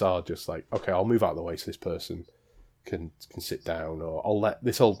the others are just like, okay, I'll move out of the way so this person can sit down, or I'll let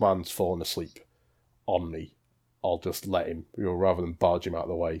this old man's fallen asleep on me. I'll just let him, rather than barge him out of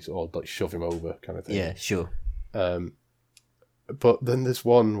the way, or like shove him over, kind of thing. Yeah, sure. But then there's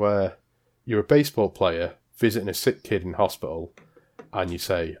one where you're a baseball player visiting a sick kid in hospital, and you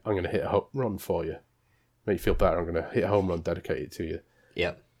say, I'm going to hit a home run for you. Make you feel better. I'm going to hit a home run dedicated to you.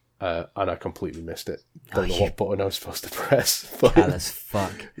 Yeah. And I completely missed it. Don't know what button I was supposed to press. But as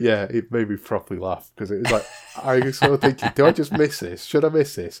fuck. Yeah, it made me properly laugh, because it was like, I was sort of thinking, do I just miss this? Should I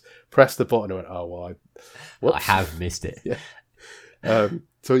miss this? Press the button and went, oh, well, I have missed it. Yeah.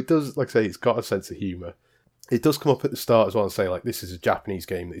 So it does, like I say, it's got a sense of humour. It does come up at the start as well and say, like, this is a Japanese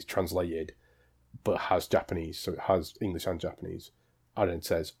game that is translated, but has Japanese, so it has English and Japanese. And then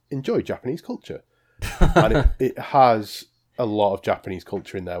says, enjoy Japanese culture. And it has a lot of Japanese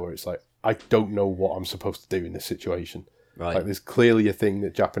culture in there where it's like, I don't know what I'm supposed to do in this situation. Right. Like, there's clearly a thing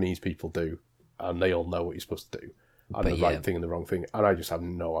that Japanese people do, and they all know what you're supposed to do, and the right thing and the wrong thing, and I just have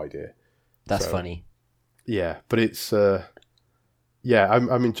no idea. That's funny. Yeah, but it's I'm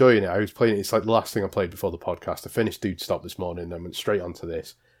enjoying it. I was playing it. It's like the last thing I played before the podcast. I finished Dude Stop this morning, then went straight onto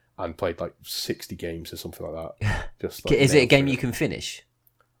this and played like 60 games or something like that. Just like, is it a game you can finish?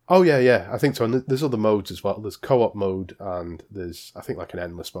 Oh yeah, I think so. And there's other modes as well. There's co-op mode, and there's, I think, like an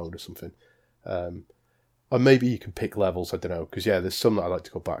endless mode or something. Or maybe you can pick levels. I don't know, because there's some that I like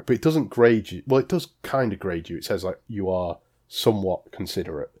to go back, but it doesn't grade you. Well, it does kind of grade you. It says like you are somewhat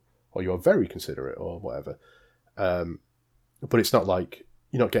considerate, or you are very considerate, or whatever. But it's not like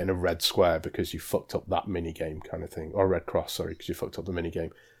you're not getting a red square because you fucked up that mini game kind of thing, or a red cross, sorry, because you fucked up the mini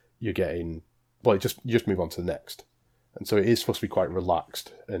game. You're getting, well, you just move on to the next. And so it is supposed to be quite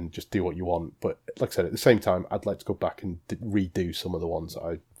relaxed and just do what you want. But like I said, at the same time, I'd like to go back and redo some of the ones that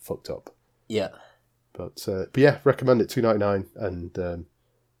I fucked up. Yeah. But yeah, recommend it, $2.99, and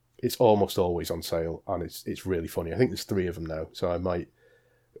it's almost always on sale, and it's really funny. I think there's 3 of them now, so I might,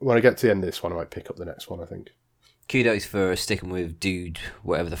 when I get to the end of this one, I might pick up the next one, I think. Kudos for sticking with Dude,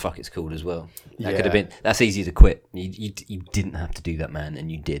 whatever the fuck it's called as well. That Yeah. could have been. That's easy to quit. You didn't have to do that, man, and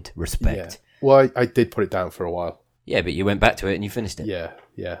you did. Respect. Yeah. Well, I did put it down for a while. Yeah, but you went back to it and you finished it.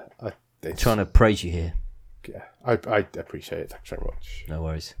 Yeah. I'm trying to praise you here. Yeah, I appreciate it. Thanks very much. No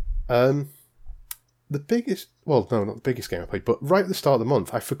worries. The biggest, well, no, not the biggest game I played, but right at the start of the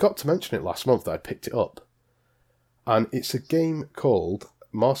month, I forgot to mention it last month that I picked it up. And it's a game called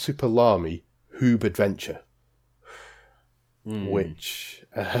Marsupilami Hoob Adventure. Which,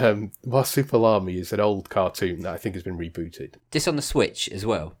 Marsupilami is an old cartoon that I think has been rebooted. This on the Switch as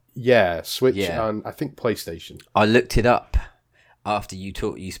well? Yeah, Switch and I think PlayStation. I looked it up after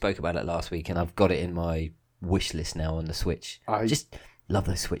you spoke about it last week, and I've got it in my wish list now on the Switch. I just love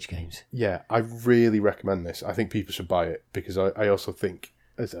those Switch games. Yeah, I really recommend this. I think people should buy it, because I also think,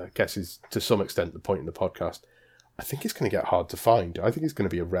 as I guess is to some extent the point in the podcast, I think it's going to get hard to find. I think it's going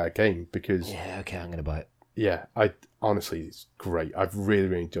to be a rare game, because... Yeah, okay, I'm going to buy it. Yeah, honestly, it's great. I've really,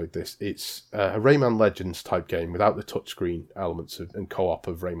 really enjoyed this. It's a Rayman Legends type game without the touchscreen elements and co-op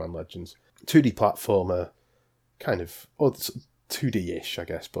of Rayman Legends. 2D platformer, kind of, or 2D-ish, I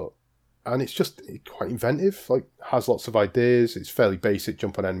guess, and it's just quite inventive. Like, has lots of ideas. It's fairly basic.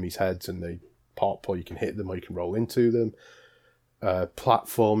 Jump on enemies' heads and they pop, or you can hit them, or you can roll into them.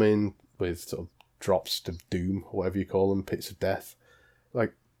 Platforming with sort of drops of doom, or whatever you call them, pits of death.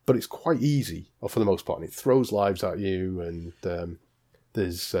 But it's quite easy, or for the most part, and it throws lives at you, and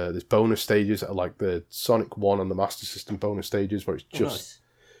there's bonus stages that are like the Sonic 1 on the Master System bonus stages, where it's just,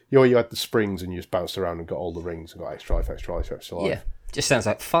 nice. You had the springs and you just bounced around and got all the rings and got extra life. Yeah, just sounds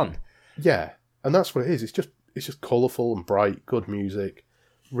like fun. Yeah, and that's what it is. It's just colourful and bright, good music,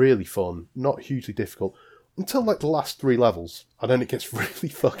 really fun, not hugely difficult, until like the last 3 levels, and then it gets really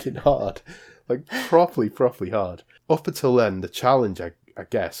fucking hard. Like, properly hard. Up until then, the challenge, I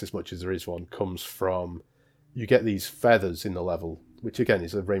guess, as much as there is one, comes from, you get these feathers in the level, which again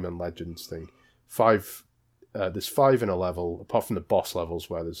is a Rayman Legends thing. There's 5 in a level, apart from the boss levels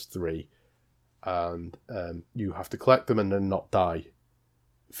where there's 3, and you have to collect them and then not die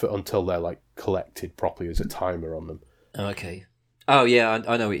until they're like collected properly. There's a timer on them. Okay. Oh yeah,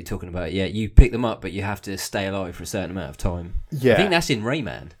 I know what you're talking about. Yeah, you pick them up, but you have to stay alive for a certain amount of time. Yeah, I think that's in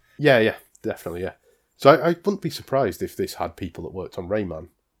Rayman. Yeah, definitely, yeah. So I wouldn't be surprised if this had people that worked on Rayman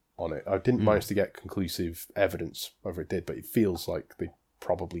on it. I didn't manage to get conclusive evidence whether it did, but it feels like they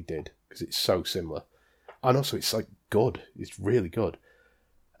probably did, because it's so similar. And also, it's like good. It's really good.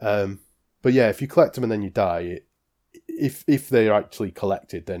 But yeah, if you collect them and then you die, if they're actually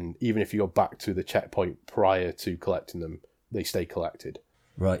collected, then even if you go back to the checkpoint prior to collecting them, they stay collected.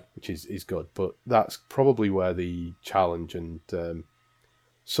 Right. Which is good. But that's probably where the challenge and...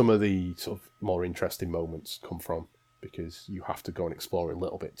 some of the sort of more interesting moments come from, because you have to go and explore a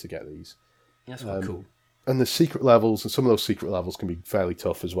little bit to get these. That's quite cool. And the secret levels, and some of those secret levels can be fairly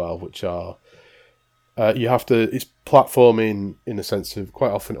tough as well, which are, it's platforming in the sense of, quite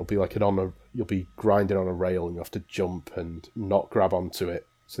often it'll be like you'll be grinding on a rail and you have to jump and not grab onto it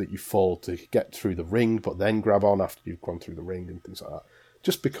so that you fall to get through the ring, but then grab on after you've gone through the ring and things like that.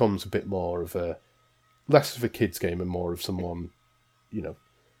 Just becomes a bit more of less of a kid's game and more of someone,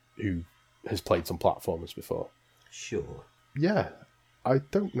 who has played some platformers before. Sure. Yeah, I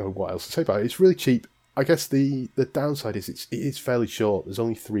don't know what else to say about it. It's really cheap. I guess the downside is it is fairly short. There's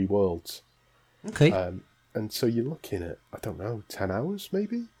only 3 worlds. Okay. And so you're looking at, I don't know, 10 hours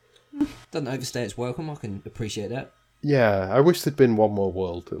maybe? Doesn't overstay its welcome. I can appreciate that. Yeah, I wish there'd been one more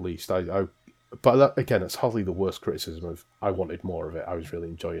world at least. But again, it's hardly the worst criticism of, I wanted more of it. I was really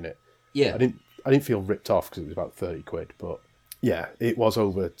enjoying it. Yeah. I didn't feel ripped off because it was about 30 quid, but yeah, it was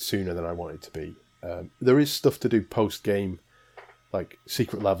over sooner than I wanted it to be. There is stuff to do post game, like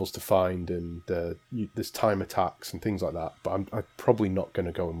secret levels to find, and there's time attacks and things like that. But I'm probably not going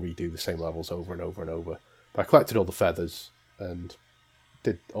to go and redo the same levels over and over and over. But I collected all the feathers and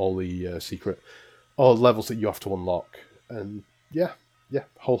did all the all levels that you have to unlock, and yeah,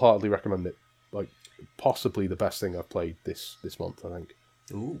 wholeheartedly recommend it. Like possibly the best thing I've played this month, I think.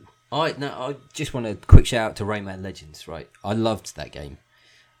 Ooh. I just want a quick shout out to Rayman Legends, right? I loved that game.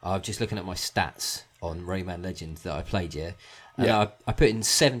 I'm just looking at my stats on Rayman Legends that I played, and I put in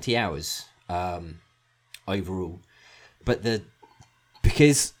 70 hours overall. But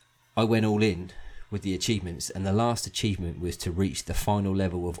because I went all in with the achievements, and the last achievement was to reach the final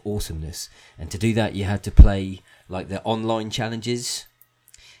level of awesomeness, and to do that you had to play like the online challenges,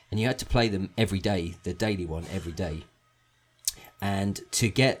 and you had to play them every day, the daily one every day. And to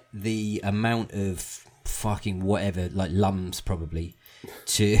get the amount of fucking whatever, like lums probably,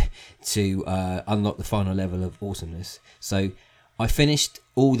 to unlock the final level of awesomeness. So I finished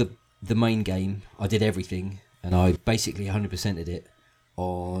all the main game. I did everything, and I basically 100%ed it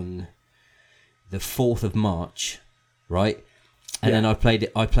on the 4th of March, right? And then I played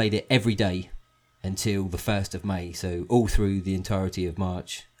it every day until the 1st of May. So all through the entirety of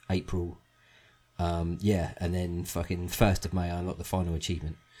March, April. And then fucking 1st of May I unlocked the final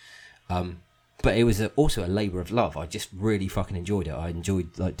achievement. But it was also a labour of love. I just really fucking enjoyed it. I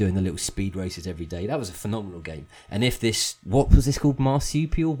enjoyed like doing the little speed races every day. That was a phenomenal game. And if what was this called?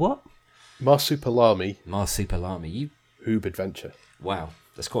 Marsupial what? Marsupilami. Marsupilami. Hoob Adventure. Wow,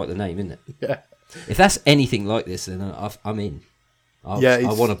 that's quite the name, isn't it? Yeah. If that's anything like this, then I'm in. I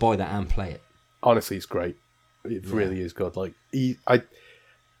want to buy that and play it. Honestly, it's great. It really is good. Like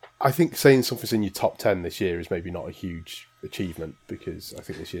I think saying something's in your top 10 this year is maybe not a huge achievement because I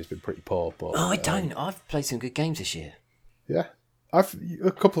think this year's been pretty poor. But I don't. I've played some good games this year. Yeah, a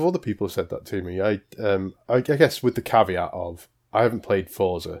couple of other people have said that to me. I guess with the caveat of I haven't played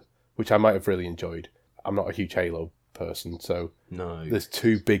Forza, which I might have really enjoyed. I'm not a huge Halo person, so no. There's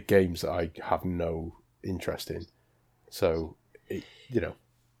two big games that I have no interest in. So,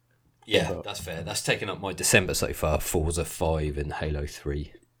 Yeah, that's fair. That's taken up my December so far. Forza 5 and Halo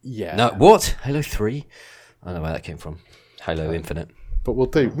 3. Yeah. No, what? Halo 3? I don't know where that came from. Halo Infinite. But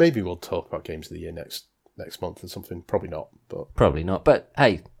maybe we'll talk about games of the year next month or something. Probably not, but... Probably not. But,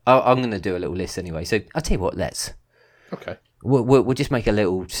 hey, I'm going to do a little list anyway. So, I'll tell you what, let's. Okay. We'll just make a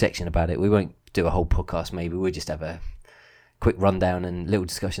little section about it. We won't do a whole podcast, maybe. We'll just have a quick rundown and little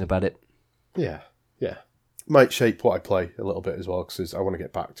discussion about it. Yeah. Might shape what I play a little bit as well, because I want to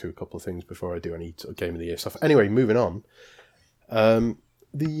get back to a couple of things before I do any sort of game of the year stuff. Anyway, moving on. I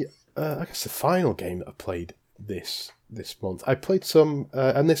guess the final game that I played this month, I played some,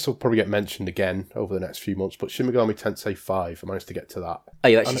 and this will probably get mentioned again over the next few months, but Shin Megami Tensei 5, I managed to get to that. Oh,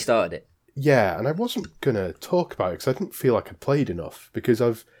 you actually started it? Yeah, and I wasn't going to talk about it because I didn't feel like I'd played enough, because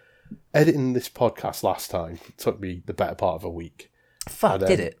I've editing this podcast last time. It took me the better part of a week. Fuck,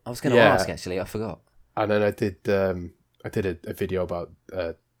 did it? I was going to ask, actually, I forgot. And then I did a video about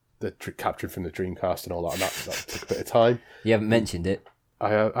the capturing from the Dreamcast and all that, and that took a bit of time. You haven't mentioned it.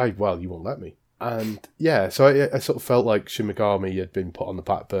 Well, you won't let me. And yeah, so I sort of felt like Shin Megami had been put on the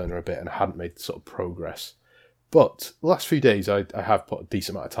back burner a bit and I hadn't made sort of progress. But the last few days I have put a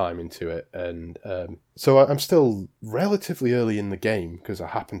decent amount of time into it, and so I'm still relatively early in the game because I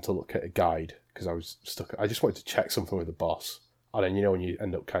happened to look at a guide because I was stuck. I just wanted to check something with the boss, and then when you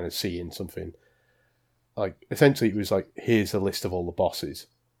end up kind of seeing something, like essentially it was like, here's a list of all the bosses,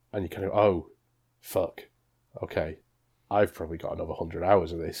 and you kind of, oh, fuck, okay, I've probably got another 100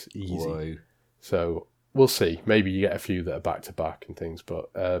 hours of this easy. Whoa. So we'll see. Maybe you get a few that are back to back and things, but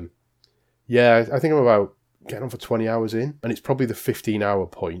yeah, I think I'm about getting on for 20 hours in, and it's probably the 15-hour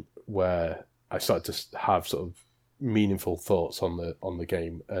point where I started to have sort of meaningful thoughts on the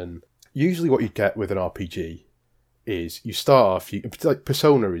game. And usually what you get with an RPG is you start off, like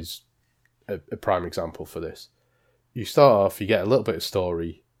Persona is a prime example for this. You start off, you get a little bit of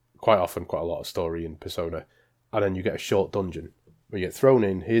story, quite often quite a lot of story in Persona, and then you get a short dungeon where you get thrown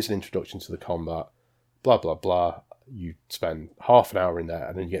in, here's an introduction to the combat, blah, blah, blah. You spend half an hour in there,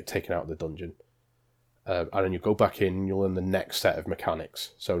 and then you get taken out of the dungeon. And then you go back in and you'll learn the next set of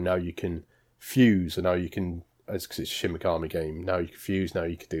mechanics. So now you can fuse, and now you can, because it's a Shin Megami game, now you can fuse, now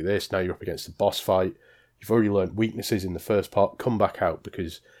you can do this, now you're up against the boss fight. You've already learned weaknesses in the first part, come back out,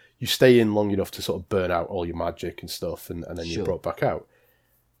 because you stay in long enough to sort of burn out all your magic and stuff, and then you're brought back out.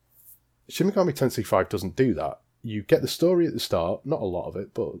 Shin Megami Tensei 5 doesn't do that. You get the story at the start, not a lot of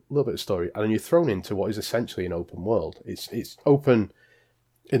it, but a little bit of story, and then you're thrown into what is essentially an open world. It's open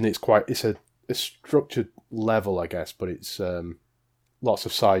and it's a structured level, I guess, but it's lots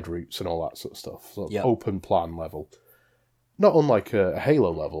of side routes and all that sort of stuff. So open plan level, not unlike a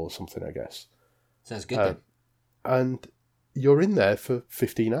Halo level or something, I guess. Sounds good then. And you're in there for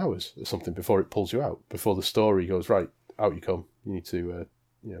 15 hours or something before it pulls you out. Before the story goes, right, out you come. You need to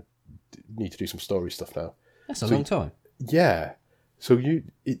need to do some story stuff now. That's a long time. Yeah. So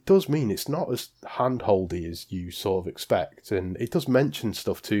it does mean it's not as hand-holdy as you sort of expect, and it does mention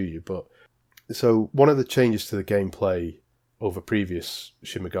stuff to you, but so one of the changes to the gameplay over previous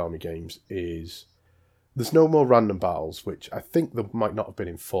Shin Megami games is there's no more random battles, which I think there might not have been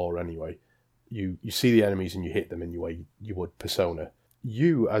in 4 anyway. You see the enemies and you hit them in the way you would Persona.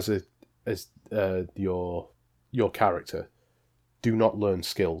 You as your character do not learn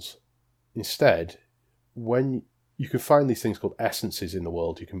skills. Instead, when you can find these things called essences in the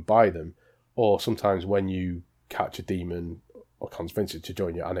world, you can buy them, or sometimes when you catch a demon or convince it to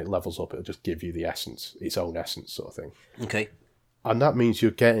join you and it levels up, it'll just give you the essence, its own essence sort of thing. Okay. And that means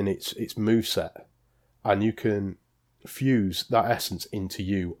you're getting its moveset, and you can fuse that essence into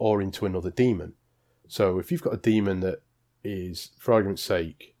you or into another demon. So if you've got a demon that is, for argument's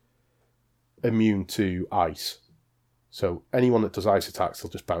sake, immune to ice, so anyone that does ice attacks will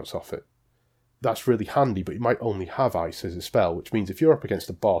just bounce off it. That's really handy, but you might only have ice as a spell, which means if you're up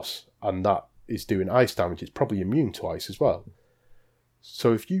against a boss and that is doing ice damage, it's probably immune to ice as well.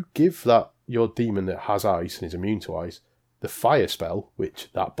 So if you give your demon that has ice and is immune to ice the fire spell, which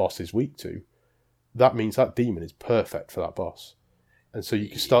that boss is weak to, that means that demon is perfect for that boss. And so you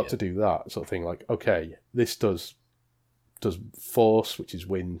can start to do that sort of thing, like, okay, this does force, which is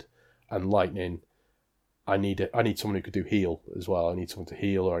wind, and lightning. I need someone who could do heal as well. I need someone to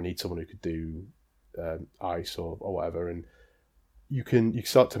heal, or I need someone who could do ice or whatever. And you can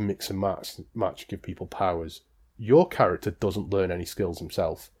start to mix and match, give people powers. Your character doesn't learn any skills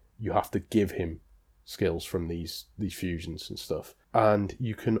himself. You have to give him skills from these fusions and stuff. And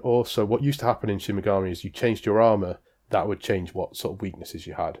you can also, what used to happen in Shin Megami is you changed your armor, that would change what sort of weaknesses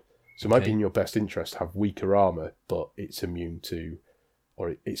you had. So it might be in your best interest to have weaker armor, but it's immune to,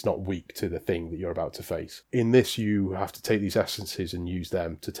 or it's not weak to the thing that you're about to face. In this, you have to take these essences and use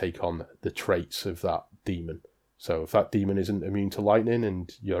them to take on the traits of that demon. So if that demon isn't immune to lightning and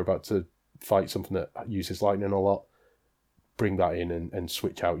you're about to fight something that uses lightning a lot, bring that in and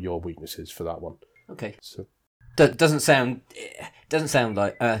switch out your weaknesses for that one. Okay. So doesn't sound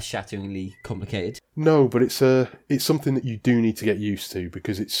like earth-shatteringly complicated. No, but it's something that you do need to get used to,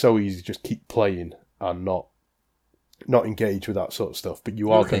 because it's so easy to just keep playing and not engage with that sort of stuff. But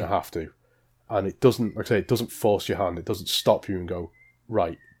you are going to have to, and it doesn't, like I say, it doesn't force your hand. It doesn't stop you and go,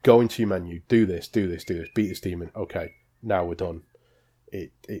 right, go into your menu, do this, beat this demon. Okay, now we're done.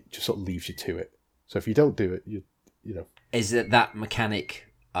 It just sort of leaves you to it. So if you don't do it, you know. Is it that mechanic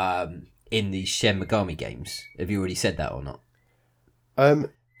in the Shin Megami games? Have you already said that or not?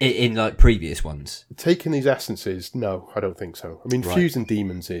 In like previous ones, taking these essences, no, I don't think so. I mean, fusing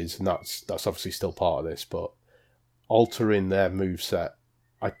demons is, and that's obviously still part of this, but altering their moveset,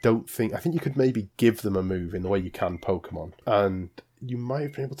 I think you could maybe give them a move in the way you can Pokemon, and you might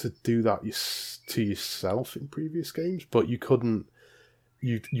have been able to do that to yourself in previous games, but you couldn't.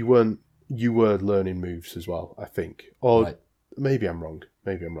 You were learning moves as well, I think, or maybe I'm wrong.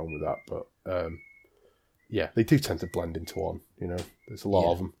 Maybe I'm wrong with that, but yeah, they do tend to blend into one. You know, there's a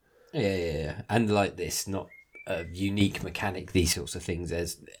lot of them. Yeah, and like this, not a unique mechanic. These sorts of things.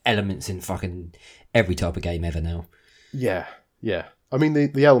 There's elements in fucking every type of game ever now. Yeah. I mean,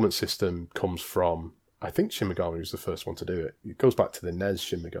 the element system comes from, I think Shin Megami was the first one to do it. It goes back to the NES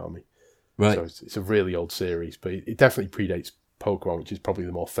Shin Megami. Right. So it's a really old series, but it definitely predates Pokemon, which is probably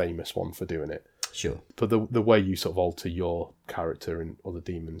the more famous one for doing it. Sure. But the way you sort of alter your character and other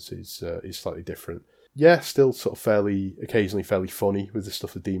demons is slightly different. Yeah, still sort of occasionally fairly funny with the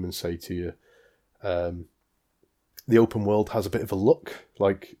stuff the demons say to you. The open world has a bit of a look,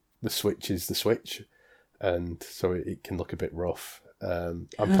 like the Switch is the Switch, and so it can look a bit rough. I'm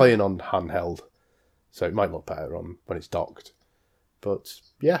playing on handheld, so it might look better on when it's docked. But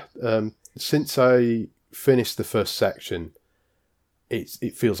yeah, since I finished the first section,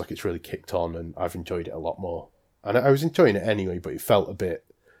 it feels like it's really kicked on, and I've enjoyed it a lot more. And I was enjoying it anyway, but it felt a bit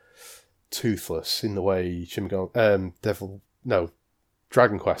toothless in the way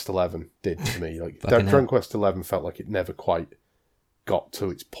Dragon Quest XI did to me. Like Dragon Quest XI felt like it never quite got to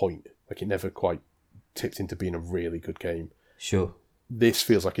its point. Like it never quite tipped into being a really good game. Sure. This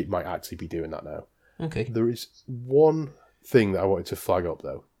feels like it might actually be doing that now. Okay. There is one thing that I wanted to flag up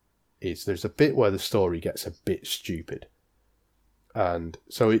though, is there's a bit where the story gets a bit stupid. And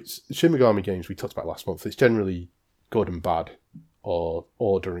so it's Shin Megami games we talked about last month. It's generally good and bad or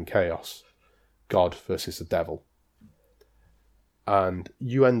order and chaos, God versus the devil. And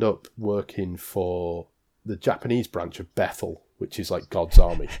you end up working for the Japanese branch of Bethel, which is like God's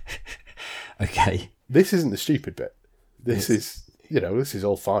army. Okay. This isn't the stupid bit. This is, this is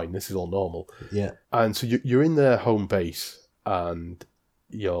all fine. This is all normal. Yeah. And so you're in their home base, and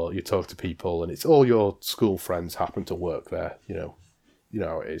you talk to people, and it's all your school friends happen to work there. You know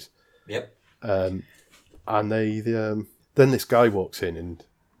how it is. Yep. And then this guy walks in, and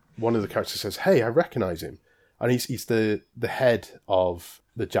one of the characters says, "Hey, I recognise him," and he's the head of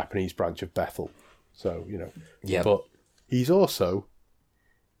the Japanese branch of Bethel. So Yeah. but he's also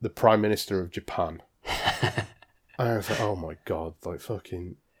the Prime Minister of Japan. And I was like, oh my god, like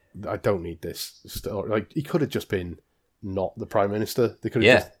fucking, I don't need this story. Like, he could have just been not the Prime Minister. They could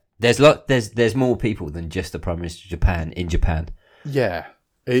have There's more people than just the Prime Minister of Japan in Japan. Yeah,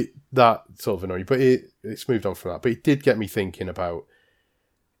 that sort of annoyed me, but it's moved on from that. But it did get me thinking about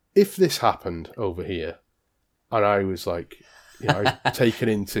if this happened over here, and I was like, taken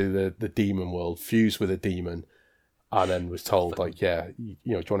into the demon world, fused with a demon, and then was told like, do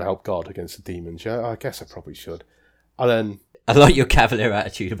you want to help God against the demons? Yeah, I guess I probably should. And then I like your cavalier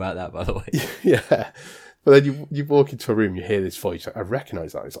attitude about that, by the way. Yeah, but then you walk into a room, you hear this voice. I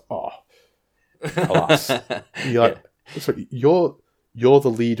recognise that. It's like, alas. You're like, sorry, you're the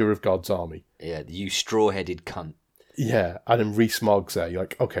leader of God's army. Yeah, you straw-headed cunt. Yeah, and then Rees Mogg's there. You're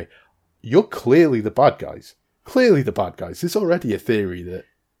like, okay, you're clearly the bad guys. Clearly the bad guys. There's already a theory that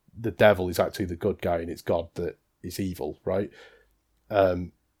the devil is actually the good guy and it's God that is evil, right?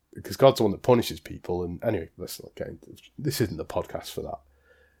 Because God's the one that punishes people. And anyway, let's not get into this. Isn't the podcast for that.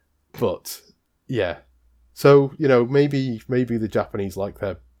 But yeah, so maybe the Japanese like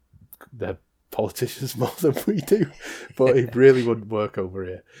their politicians more than we do, but it really wouldn't work over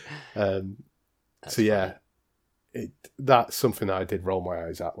here. So yeah, that's something that I did roll my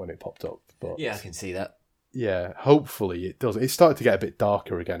eyes at when it popped up. But yeah, I can see that. Yeah, hopefully it does. It started to get a bit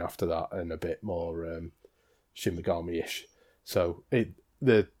darker again after that, and a bit more Shin Megami-ish. So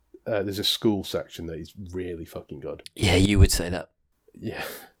there's a school section that is really fucking good. Yeah, you would say that. Yeah.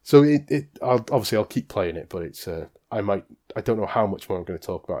 So I'll keep playing it, but it's I don't know how much more I'm going to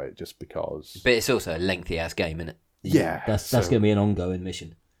talk about it just because. But it's also a lengthy ass game, isn't it? Yeah, that's going to be an ongoing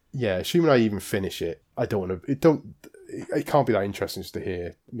mission. Yeah, assuming I even finish it, I don't want to. It can't be that interesting just to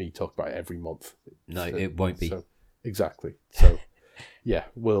hear me talk about it every month. No, it won't be. So, exactly. So yeah,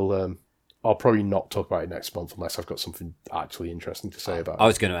 I'll probably not talk about it next month unless I've got something actually interesting to say about it. I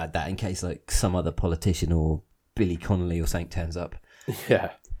was going to add that in case like some other politician or Billy Connolly or something turns up.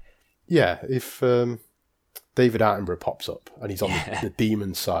 Yeah. If David Attenborough pops up and he's on the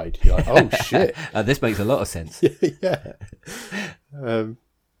demon side, you're like, oh shit. This makes a lot of sense. Yeah.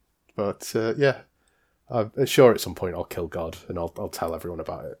 But I'm sure at some point I'll kill God and I'll tell everyone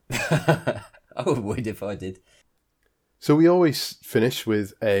about it. I would if I did. So we always finish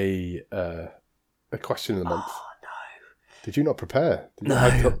with a question of the month. Oh no! Did you not prepare?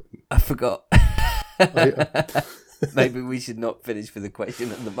 I forgot. Maybe we should not finish with the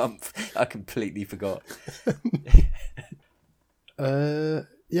question of the month. I completely forgot.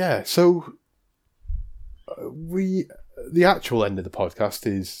 Yeah. So the actual end of the podcast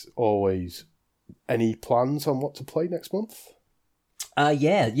is always any plans on what to play next month?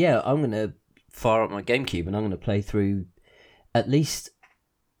 Yeah. I'm going to fire up my GameCube and I'm going to play through at least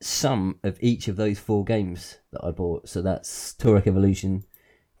some of each of those 4 games that I bought. So that's Turok Evolution,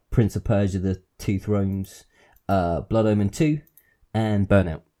 Prince of Persia: The Two Thrones, Blood Omen 2, and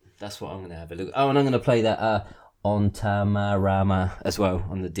Burnout. That's what I'm going to have a look. Oh, and I'm going to play that on Tamarama as well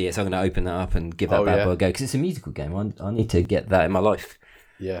on the DS. I'm going to open that up and give that bad boy a go because it's a musical game. I need to get that in my life.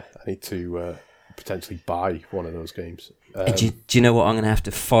 Yeah, I need to potentially buy one of those games. Do you know what? I'm going to have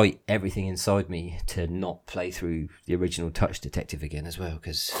to fight everything inside me to not play through the original Touch Detective again as well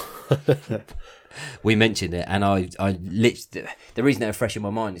because we mentioned it, and I literally the reason they're fresh in my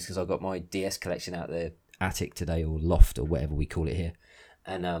mind is because I got my DS collection out the attic today, or loft, or whatever we call it here,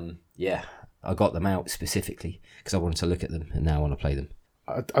 and I got them out specifically because I wanted to look at them, and now I want to play them.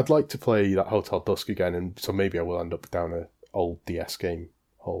 I'd like to play that Hotel Dusk again, and so maybe I will end up down an old DS game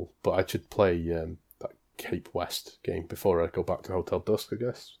hole, but I should play that Cape West game before I go back to Hotel Dusk, I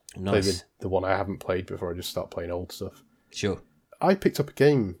guess. Nice. Play the one I haven't played before I just start playing old stuff. Sure. I picked up a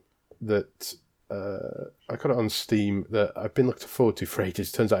game that I got it on Steam that I've been looking forward to for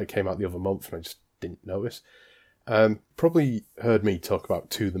ages. Turns out it came out the other month and I just didn't notice. Probably heard me talk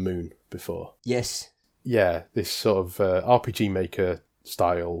about To the Moon before. Yes. Yeah, this sort of RPG Maker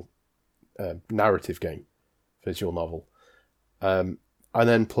style narrative game, visual novel. And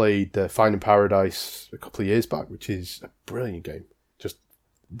then played Finding Paradise a couple of years back, which is a brilliant game. Just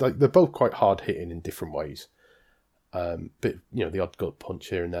like they're both quite hard hitting in different ways. Bit, the odd gut punch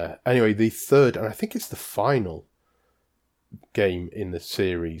here and there. Anyway, the third, and I think it's the final game in the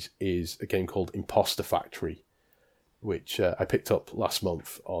series, is a game called Imposter Factory, which I picked up last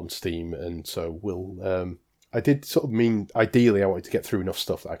month on Steam, and so I did sort of mean ideally I wanted to get through enough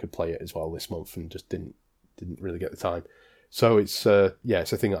stuff that I could play it as well this month, and just didn't really get the time. So it's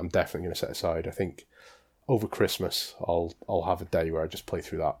it's a thing that I'm definitely going to set aside. I think over Christmas I'll have a day where I just play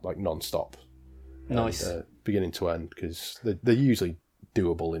through that like non-stop. Nice. And, beginning to end, because they're usually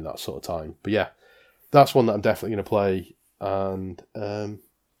doable in that sort of time. But yeah, that's one that I'm definitely going to play. And I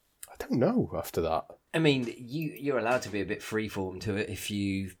don't know after that. I mean, you're allowed to be a bit freeform to it. If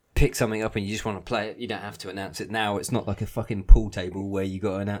you pick something up and you just want to play it, you don't have to announce it now. It's not like a fucking pool table where you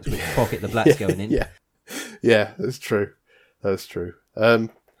got to announce which pocket the black's going in. Yeah, that's true. That's true. I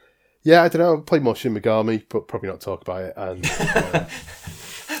don't know. I'll play more Shin Megami, but probably not talk about it. And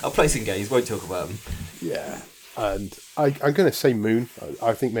I'll play some games, won't talk about them. Yeah, and I'm going to say Moon.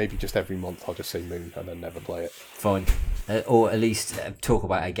 I think maybe just every month I'll just say Moon and then never play it. Fine. Or at least talk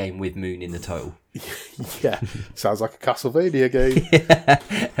about a game with Moon in the title. Yeah, sounds like a Castlevania game.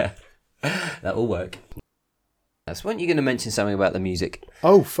 That'll work. So weren't you going to mention something about the music?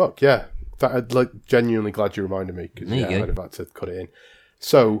 Oh, fuck, yeah. I'm genuinely glad you reminded me, because I was about to cut it in.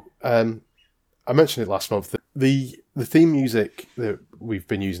 So, I mentioned it last month. The theme music that we've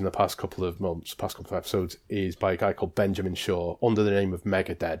been using the past couple of episodes, is by a guy called Benjamin Shaw under the name of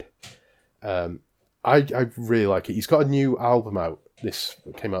Megadeth. I really like it. He's got a new album out. This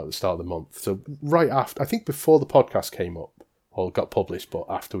came out at the start of the month. So right after, I think before the podcast came up, or got published, but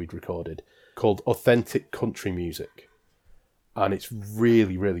after we'd recorded, called Authentic Country Music. And it's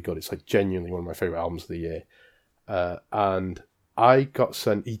really, really good. It's like genuinely one of my favourite albums of the year. And I got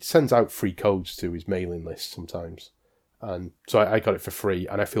he sends out free codes to his mailing list sometimes. And so I got it for free,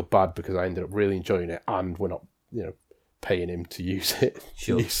 and I feel bad because I ended up really enjoying it, and we're not, paying him to use it,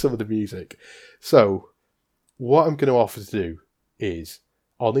 sure. Use some of the music. So what I'm going to offer to do is,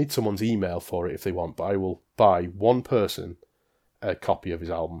 I'll need someone's email for it if they want, but I will buy one person a copy of his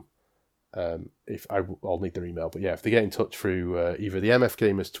album. I'll need their email, but yeah, if they get in touch through either the MF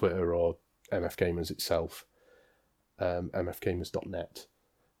Gamers Twitter or MF Gamers itself, mfgamers.net,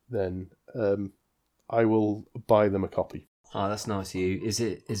 then I will buy them a copy. Oh, that's nice of you. Is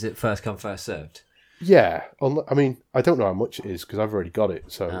it first come, first served? Yeah, I mean, I don't know how much it is because I've already got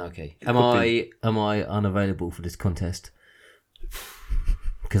it. So okay. Am I unavailable for this contest?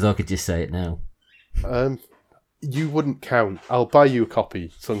 Because I could just say it now. You wouldn't count. I'll buy you a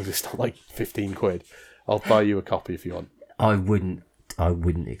copy as long as it's not like 15 quid. I'll buy you a copy if you want. I wouldn't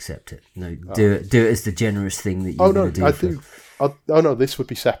accept it. No, do it as the generous thing that you're going to do. Oh no, this would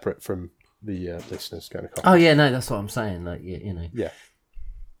be separate from the listeners getting a copy. Oh yeah, no, that's what I'm saying. Like Yeah.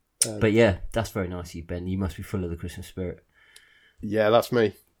 But yeah, that's very nice of you, Ben. You must be full of the Christmas spirit. Yeah, that's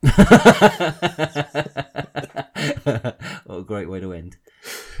me. What a great way to end.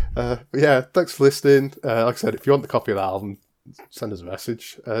 Yeah, thanks for listening. Like I said, if you want the copy of the album, send us a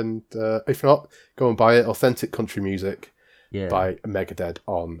message. And if not, go and buy it. Authentic Country Music by Megadeth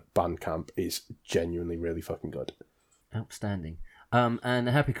on Bandcamp is genuinely really fucking good. Outstanding. And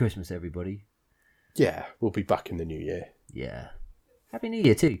a happy Christmas, everybody. Yeah, we'll be back in the new year. Yeah. Happy New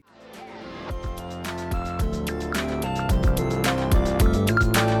Year too.